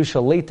great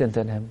Kedusha latent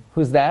in him.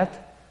 Who's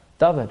that?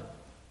 David.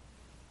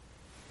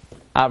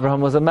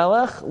 Abraham was a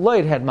melech,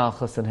 Lot had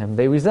malchus in him.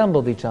 They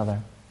resembled each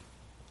other.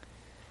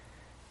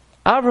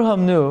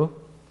 Abraham knew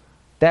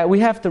that we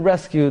have to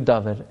rescue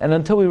David. And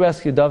until we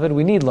rescue David,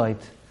 we need Lot.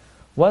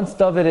 Once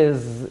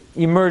David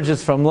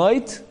emerges from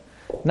Lot,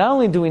 not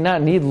only do we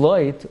not need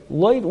Lot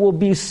will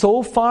be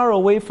so far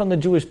away from the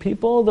Jewish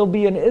people, there'll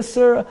be an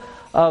isser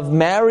of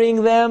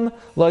marrying them.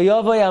 So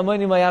Avram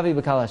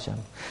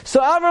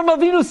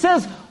Avinu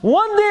says,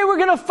 one day we're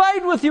going to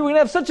fight with you. We're going to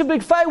have such a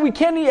big fight, we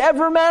can't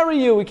ever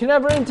marry you. We can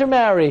never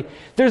intermarry.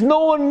 There's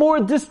no one more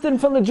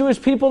distant from the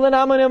Jewish people than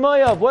Ammon and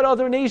Moab. What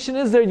other nation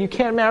is there you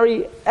can't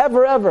marry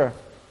ever, ever?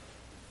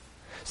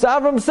 So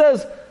Avram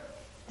says,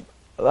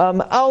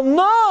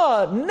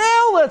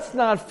 now let's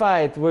not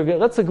fight.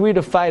 Let's agree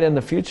to fight in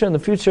the future. In the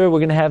future, we're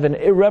going to have an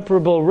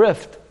irreparable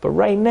rift. But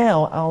right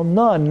now,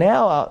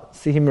 now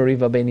sihi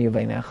meriva beini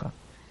uveinecha.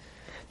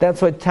 That's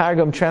why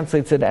Targum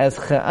translates it as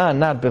Cha'an,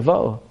 not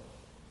Biva'u.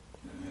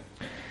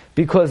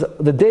 Because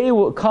the day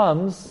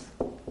comes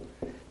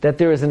that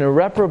there is an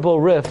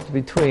irreparable rift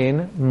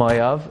between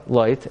Moav,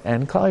 Lot,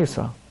 and Klal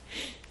Yisrael.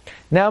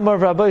 Now, Mar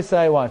Rabbi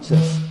say, watch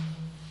this.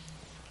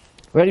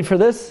 Ready for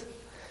this?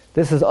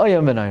 This is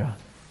Oyam Benayra.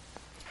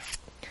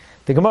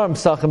 The Gemara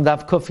Pesachim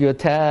Daf Kuf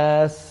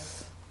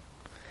Yotes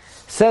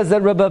says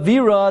that Rabbi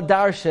Avira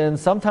Darshan,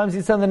 sometimes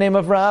he said the name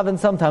of Rav and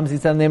sometimes he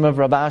said the name of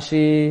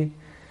Rabashi.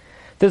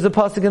 There's a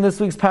pasuk in this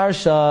week's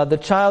parsha. The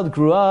child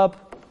grew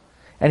up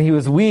and he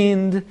was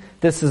weaned.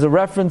 This is a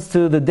reference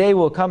to the day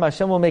will come.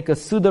 Hashem will make a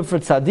suda for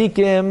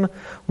tzaddikim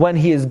when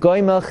he is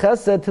goymel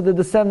chesed to the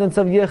descendants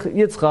of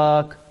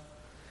Yitzchak.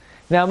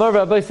 Now, Mar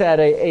Rabbi said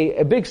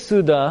a big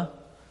suda.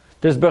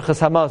 There's Berchas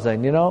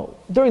Hamazon,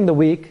 during the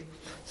week.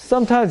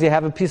 Sometimes you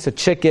have a piece of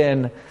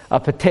chicken, a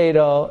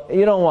potato,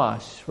 you don't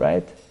wash,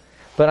 right?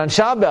 But on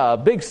Shabbat, a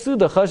big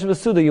Suda, Chashav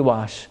Suda, you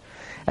wash.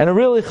 And a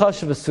really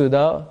Chashav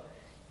Suda,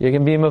 you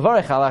can be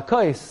Mavarech ala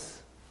kois,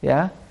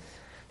 yeah?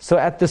 So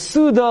at the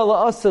Suda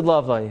la'asad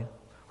lavai,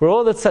 where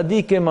all the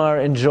tzaddikim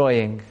are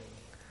enjoying.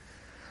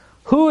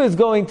 Who is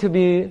going to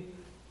be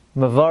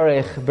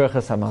Mavarech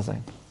Berchas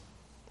HaMazon?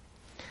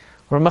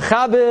 Or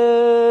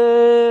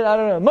Machabed, I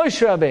don't know,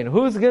 Moshe Rabbeinu.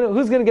 Who's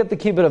going to get the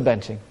kibbut of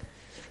benching?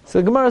 So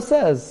the Gemara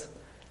says,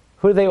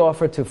 who do they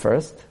offer to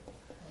first?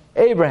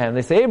 Abraham.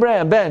 They say,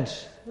 Abraham, bench.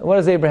 And what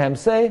does Abraham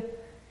say?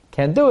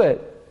 Can't do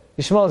it.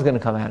 Yishmael is going to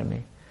come out of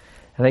me.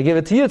 And they give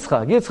it to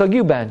Yitzchak. Yitzchak,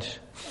 you bench.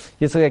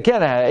 Yitzchak, I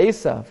can't. I have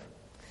Esav.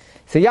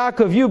 Say,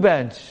 Yaakov, you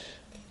bench.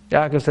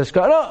 Yaakov says,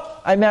 no,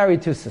 I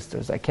married 2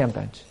 sisters. I can't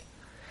bench.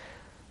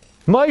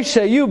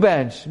 Moshe, you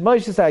bench.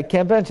 Moshe said, I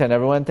can't bench. I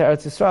never went to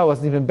Eretz Yisrael. I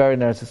wasn't even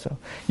buried in Eretz Yisrael.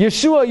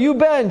 Yeshua, you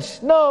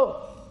bench. No.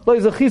 Lo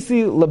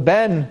Zechisi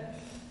Leben.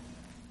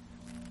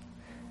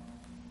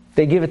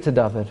 They give it to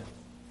David.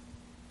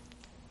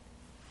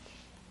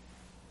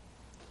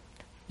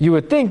 You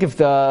would think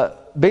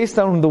based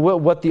on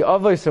what the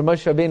Avos or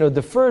Moshe Rabbeinu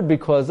deferred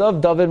because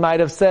of, David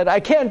might have said, I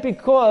can't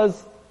because...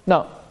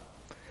 No.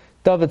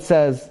 David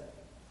says,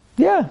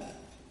 yeah.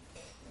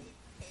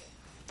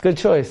 Good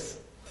choice.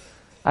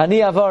 Ani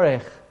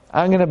avarech.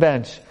 I'm going to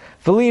bench.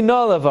 V'li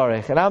no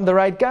avarech. And I'm the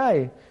right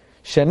guy.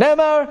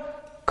 Shenemar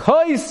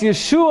kois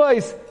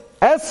Yeshuais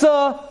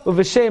esa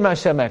uv'shem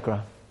Hashem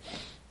ekra.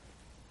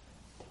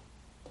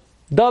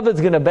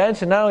 David's going to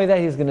bench, and not only that,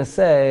 he's going to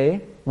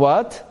say,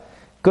 what?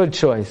 Good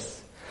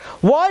choice.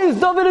 Why is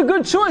David a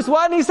good choice?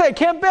 Why didn't he say, I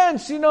can't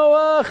bench,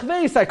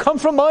 chveis, I come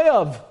from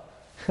Moav.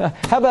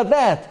 How about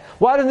that?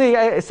 Why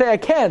didn't he say, I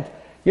can't?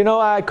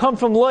 I come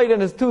from Lloyd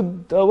and his 2,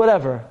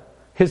 whatever.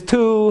 His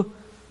 2,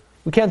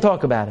 we can't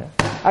talk about it.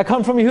 I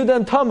come from Yehuda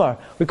and Tamar.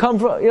 We come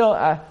from,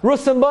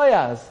 Rus and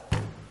Boaz.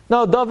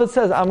 No, David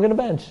says, I'm going to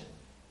bench.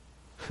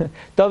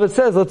 David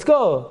says, let's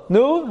go.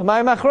 Nu,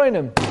 ma'im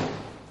achroinim.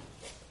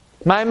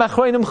 Ma'im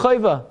achroinim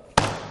chayva.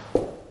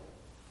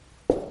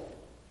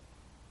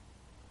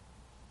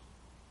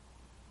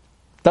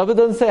 David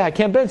doesn't say, I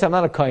can't bench, I'm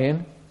not a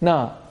kohen.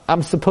 No,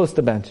 I'm supposed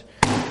to bench.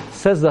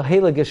 Says the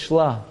Heilige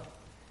Shla.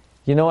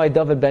 You know why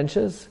David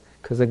benches?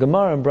 Because the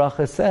Gemara in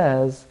Bracha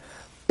says,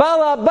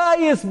 Bal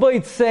Abayis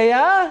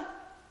boitzeya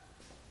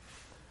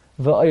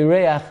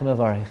v'oireach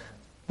mevarich.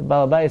 The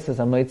Bal Abayis says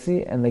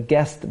Amoitzi, and the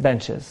guest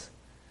benches.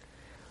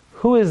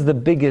 Who is the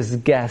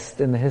biggest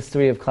guest in the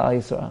history of Klal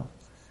Yisrael?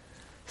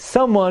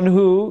 Someone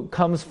who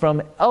comes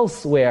from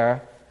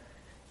elsewhere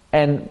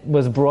and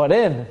was brought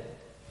in.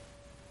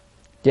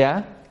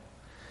 Yeah?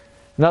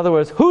 In other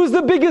words, who's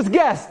the biggest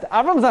guest?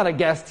 Avram's not a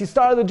guest. He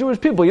started the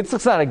Jewish people.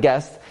 Yitzchak's not a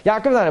guest.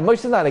 Yaakov's not a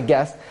Moshe's not a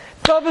guest.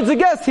 David's a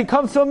guest. He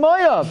comes from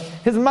Moav.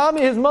 His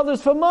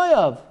mother's from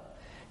Moav.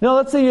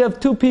 Let's say you have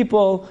 2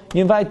 people,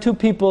 you invite 2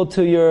 people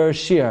to your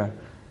shir,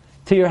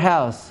 to your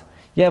house.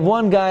 You have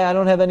one guy, I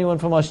don't have anyone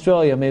from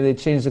Australia. Maybe they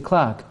changed the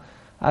clock.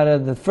 Out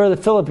of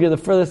Philip, you're the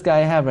furthest guy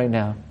I have right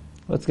now.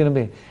 What's going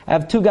to be? I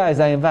have 2 guys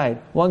I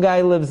invite. One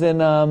guy lives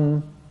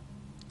in,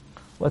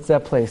 what's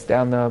that place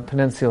down the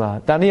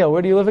peninsula? Daniel,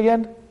 where do you live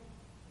again?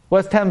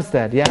 West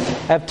Hempstead, yeah?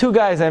 I have 2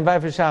 guys I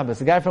invite for Shabbos.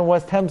 A guy from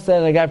West Hempstead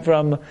and a guy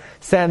from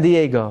San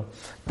Diego.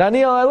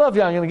 Daniel, I love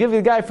you. I'm going to give you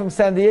the guy from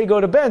San Diego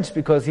to bench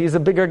because he's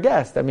a bigger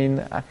guest. I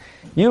mean,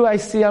 I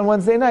see on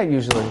Wednesday night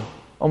usually.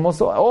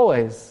 Almost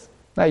always.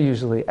 Not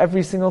usually.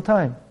 Every single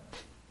time.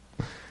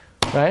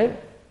 Right?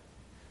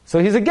 So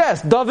he's a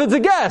guest. David's a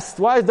guest.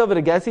 Why is David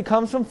a guest? He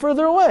comes from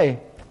further away.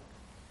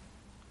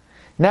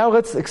 Now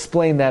let's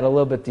explain that a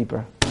little bit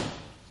deeper.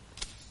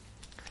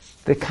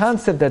 The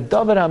concept that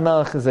David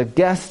HaMelech is a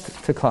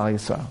guest to Klal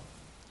Yisrael.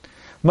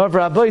 Mav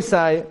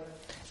Rabbeisai,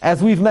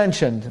 as we've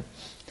mentioned,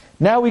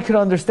 now we can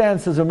understand,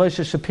 says Rav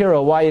Moshe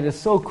Shapiro, why it is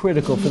so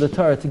critical for the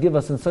Torah to give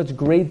us in such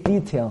great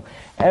detail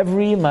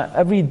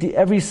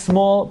every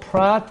small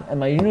prat and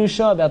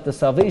minutiae about the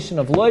salvation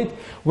of Lot.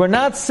 We're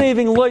not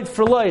saving Lot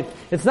for Lot.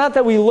 It's not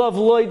that we love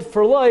Lot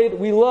for Lot,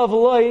 we love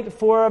Lot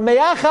for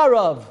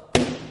Me'acharav.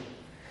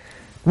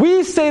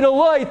 We say to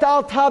Lot,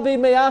 Al Tabe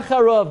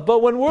Me'acharav,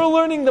 but when we're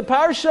learning the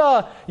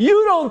parsha,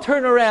 you don't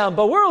turn around,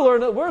 but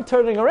we're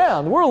turning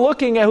around. We're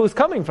looking at who's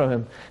coming from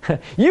him.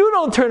 You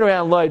don't turn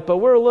around, Lot, but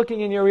we're looking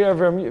in your rear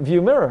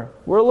view mirror.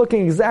 We're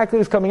looking exactly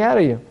who's coming out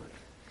of you.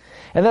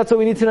 And that's what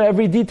we need to know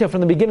every detail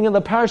from the beginning of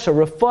the parsha.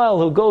 Raphael,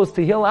 who goes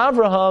to heal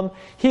Avraham,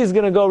 he's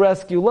going to go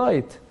rescue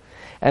Lot.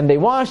 And they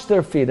wash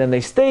their feet, and they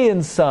stay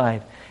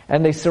inside.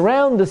 And they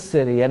surround the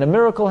city, and a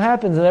miracle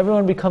happens, and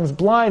everyone becomes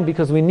blind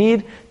because we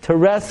need to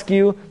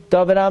rescue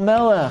David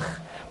HaMelech.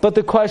 But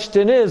the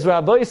question is,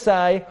 Rabbi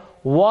Isai,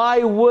 why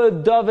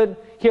would David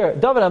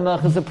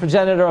HaMelech is the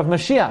progenitor of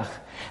Mashiach.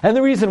 And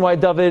the reason why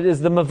David is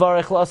the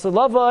Mevarech L'Asad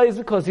Lava is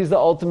because he's the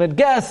ultimate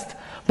guest.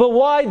 But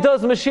why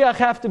does Mashiach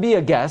have to be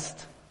a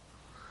guest?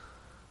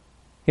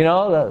 The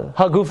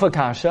Hagufa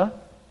Kasha.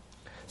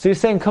 So you're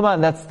saying, come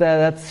on,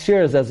 that's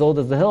shears as old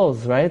as the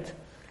hills, right?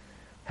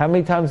 How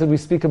many times did we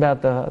speak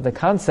about the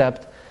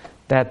concept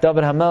that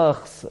David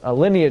HaMelech's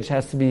lineage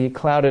has to be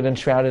clouded and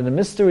shrouded in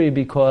mystery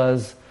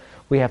because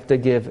we have to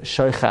give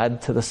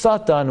shoichad to the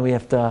Satan, we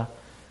have to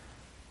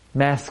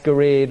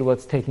masquerade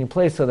what's taking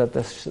place so that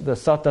the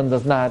Satan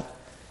does not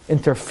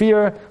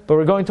interfere, but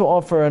we're going to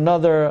offer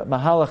another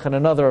mahalach and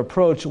another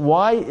approach.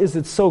 Why is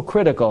it so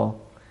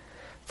critical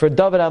for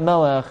David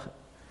HaMelech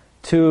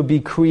to be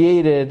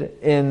created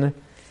in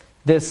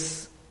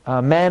this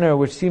manner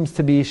which seems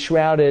to be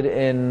shrouded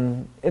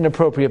in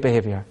inappropriate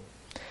behavior?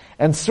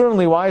 And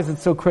certainly, why is it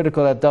so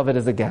critical that David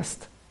is a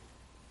guest?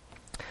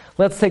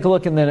 Let's take a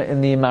look in the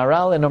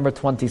Maharal in number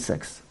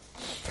 26.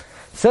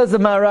 Says the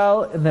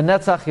Maharal in the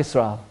Netzach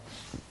Yisrael.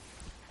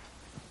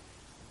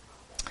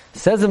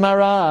 Says the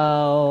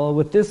Maharal,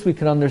 with this we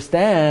can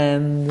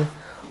understand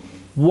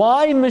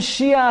why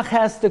Mashiach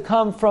has to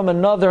come from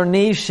another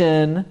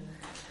nation,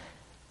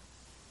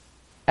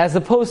 as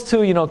opposed to,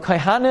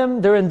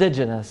 Kohanim, they're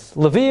indigenous.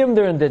 Leviim,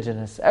 they're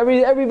indigenous.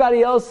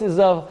 Everybody else is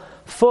a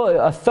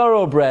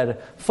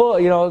thoroughbred,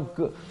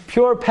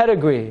 pure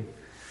pedigree.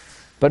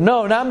 But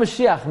no, not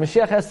Mashiach.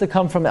 Mashiach has to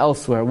come from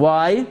elsewhere.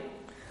 Why?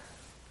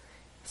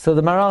 So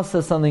the Maharal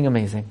says something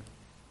amazing.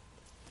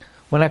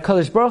 When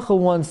HaKadosh Baruch Hu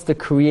wants to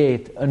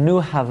create a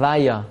new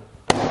Havaya,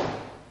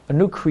 a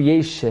new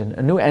creation,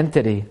 a new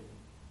entity,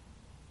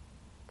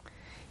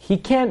 He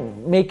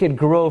can't make it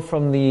grow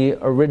from the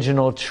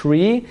original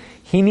tree.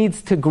 He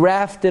needs to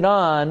graft it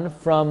on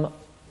from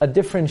a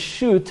different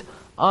shoot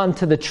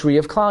onto the tree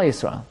of Klal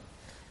Yisrael.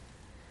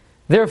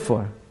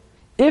 Therefore,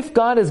 if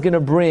God is going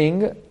to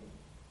bring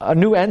a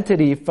new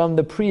entity from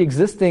the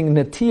pre-existing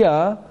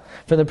Netiyah,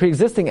 from the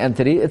pre-existing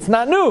entity, it's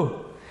not new.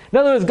 In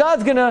other words,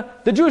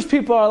 the Jewish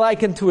people are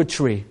likened to a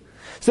tree.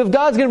 So if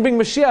God's going to bring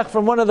Mashiach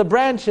from one of the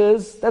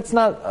branches, that's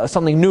not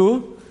something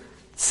new.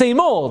 Same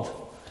old.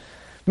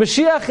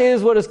 Mashiach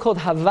is what is called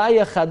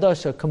Havaya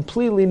Chadash, a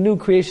completely new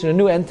creation, a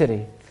new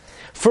entity.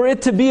 For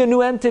it to be a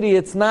new entity,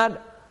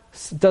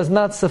 does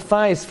not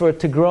suffice for it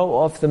to grow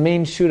off the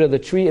main shoot of the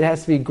tree. It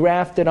has to be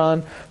grafted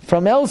on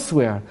from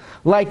elsewhere.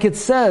 Like it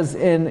says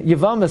in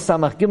Yevamos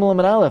Samach Gimel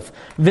Amud Aleph,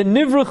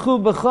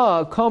 V'nivrachu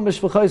b'cha kol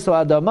mishpachos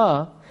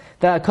adama,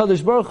 that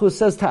HaKadosh Baruch Hu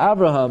says to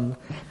Abraham,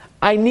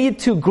 I need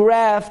to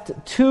graft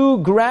two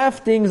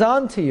graftings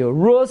onto you,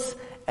 Rus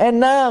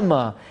and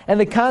Naama. And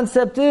the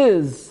concept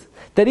is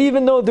that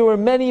even though there were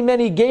many,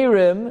 many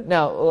Gerim,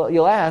 now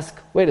you'll ask,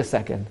 wait a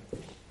second,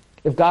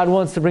 if God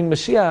wants to bring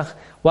Mashiach,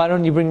 why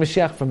don't you bring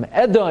Mashiach from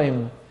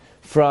Edom,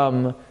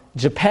 from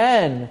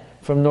Japan,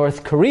 from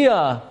North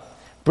Korea?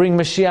 Bring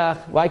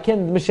Mashiach. Why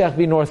can't Mashiach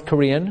be North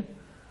Korean,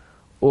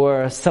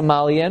 or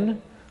Somalian,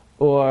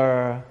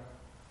 or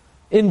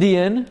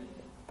Indian,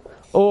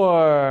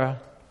 or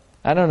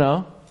I don't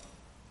know?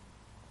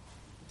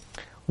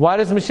 Why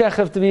does Mashiach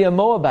have to be a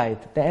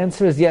Moabite? The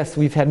answer is yes,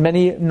 we've had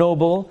many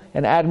noble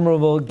and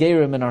admirable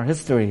Gerim in our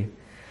history.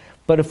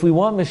 But if we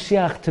want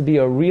Mashiach to be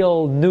a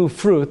real new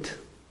fruit,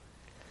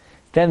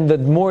 then the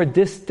more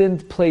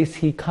distant place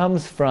he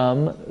comes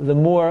from, the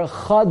more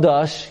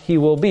chadash he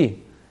will be.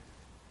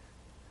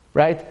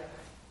 Right?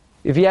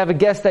 If you have a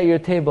guest at your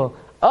table,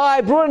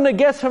 I brought in a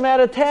guest from out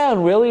of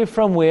town. Really?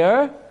 From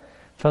where?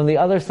 From the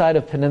other side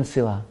of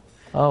Peninsula.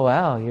 Oh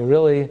wow, you're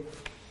really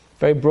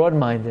very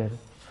broad-minded.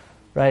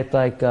 Right?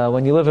 Like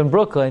when you live in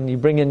Brooklyn, you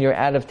bring in your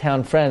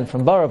out-of-town friend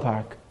from Borough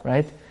Park.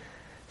 Right?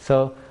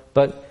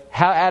 But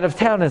how out of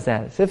town is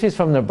that? So if he's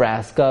from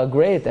Nebraska,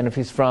 great. And if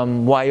he's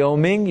from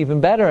Wyoming, even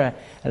better.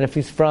 And if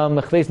he's from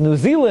New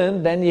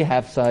Zealand, then you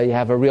have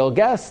a real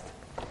guest.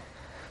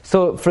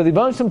 So for the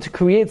Rebbeinu Shalom to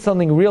create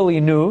something really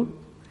new,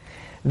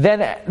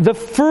 then the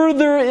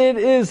further it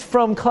is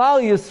from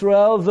Klal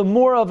Yisrael, the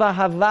more of a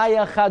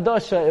Havaya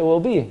Chadosha it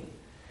will be.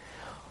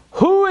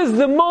 Who is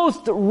the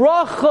most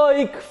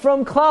rachaik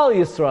from Klal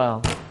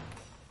Yisrael?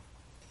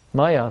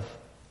 Mayav.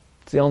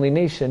 It's the only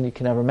nation you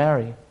can ever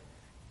marry.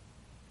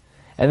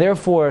 And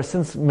therefore,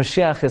 since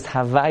Mashiach is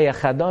Havaya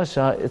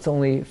Chadasha, it's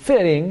only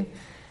fitting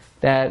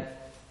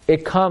that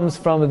it comes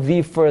from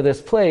the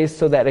furthest place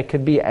so that it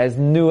could be as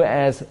new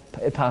as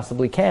it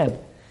possibly can.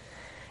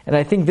 And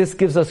I think this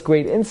gives us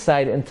great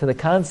insight into the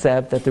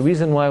concept that the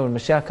reason why when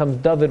Mashiach comes,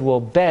 David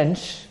will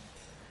bench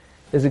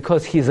is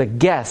because he's a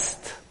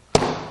guest.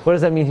 What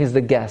does that mean, he's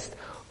the guest?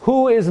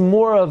 Who is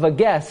more of a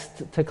guest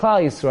to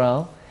Klal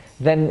Yisrael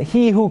than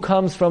he who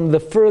comes from the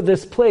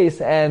furthest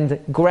place and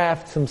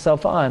grafts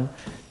himself on,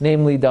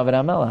 namely David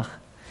HaMelech?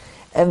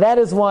 And that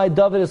is why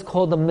David is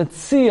called a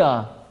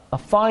Metziah, a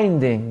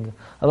finding,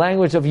 a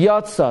language of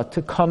Yatsa,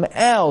 to come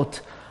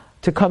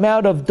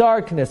out of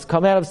darkness,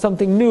 come out of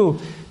something new.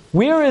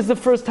 Where is the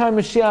first time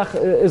Mashiach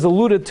is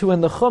alluded to in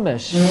the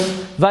Chumash?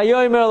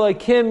 Vayomer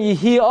Elokim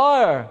Yihi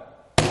Ar.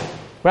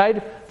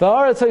 Right?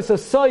 V'aretz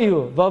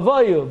ha'yisasayu,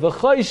 v'avayu,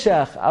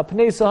 v'choyshech,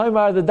 apnei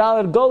sohaymar, the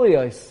Dalet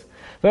Golios.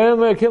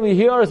 Vayomer Elokim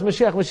Yihi Ar is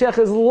Mashiach. Mashiach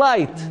is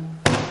light.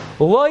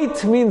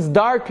 Light means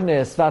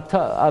darkness.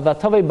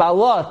 Vatave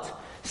balot,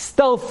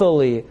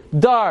 stealthily,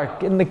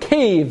 dark, in the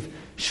cave,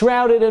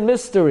 shrouded in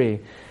mystery.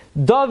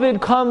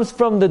 David comes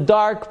from the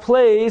dark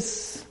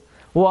place.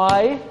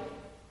 Why?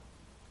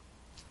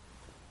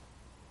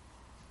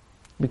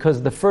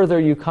 Because the further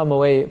you come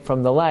away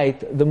from the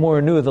light, the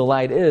more new the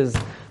light is,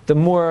 the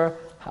more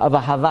of a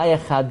Havaya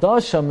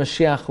Chadasha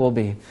Mashiach will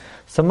be.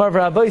 So Marv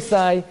Rabbi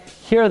Sai,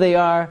 here they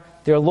are,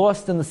 They're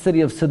lost in the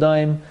city of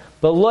Sodom.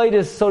 But Lot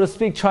is, so to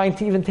speak, trying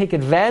to even take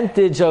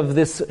advantage of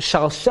this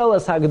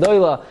shalshelas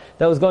hagdoila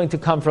that was going to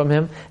come from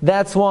him.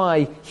 That's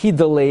why he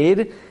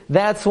delayed.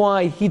 That's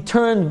why he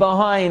turned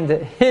behind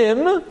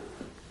him.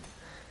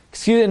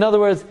 In other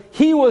words,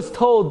 he was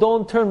told,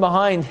 don't turn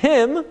behind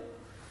him.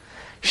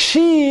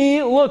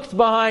 She looked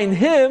behind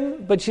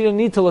him, but she didn't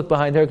need to look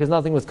behind her because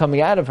nothing was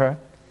coming out of her.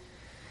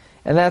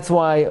 And that's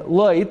why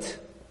Lot,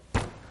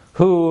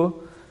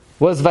 who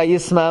was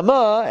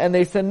Vayismama, and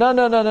they said,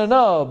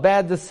 no,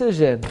 bad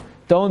decision.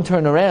 Don't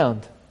turn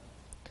around.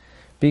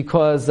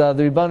 Because the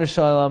Ribbon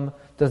Shalom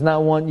does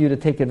not want you to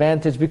take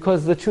advantage,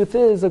 because the truth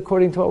is,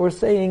 according to what we're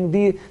saying,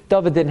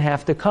 David didn't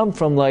have to come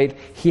from Lot.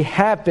 He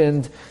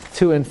happened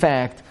to, in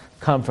fact,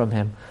 come from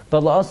him.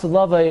 But La'asud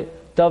Lavai,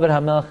 David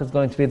HaMelech is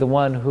going to be the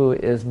one who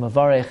is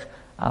Mavarech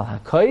al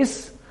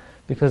HaKois,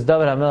 because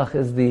David HaMelech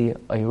is the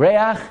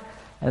Oireach,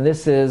 and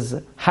this is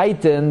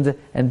heightened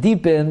and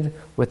deepened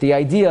with the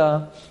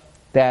idea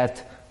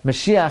that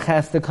Mashiach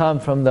has to come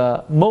from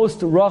the most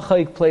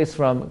rachaik place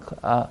from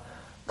Klal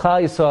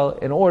Yisrael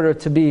in order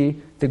to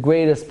be the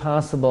greatest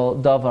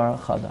possible Davar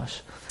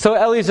Chadash. So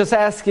Eli's just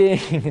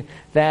asking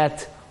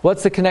that,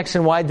 what's the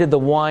connection? Why did the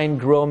wine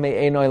grow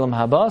me'ein olam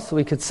haba? So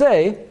we could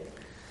say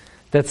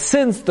that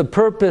since the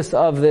purpose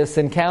of this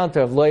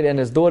encounter of Lot and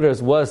his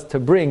daughters was to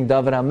bring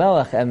David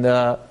HaMelech and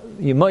the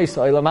Yimois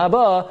Olam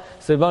Haba,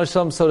 so Rebbeinu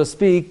Shalom, so to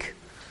speak,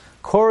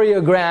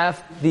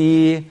 choreographed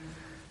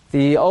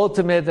the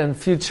ultimate and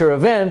future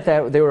event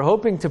that they were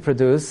hoping to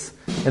produce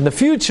in the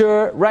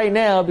future, right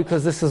now,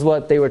 because this is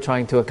what they were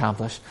trying to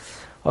accomplish.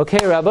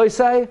 Okay, Rabbi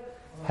Isai,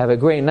 have a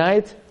great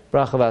night.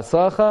 Bracha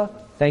v'atzlacha.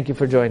 Thank you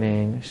for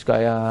joining.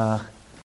 Shkayach.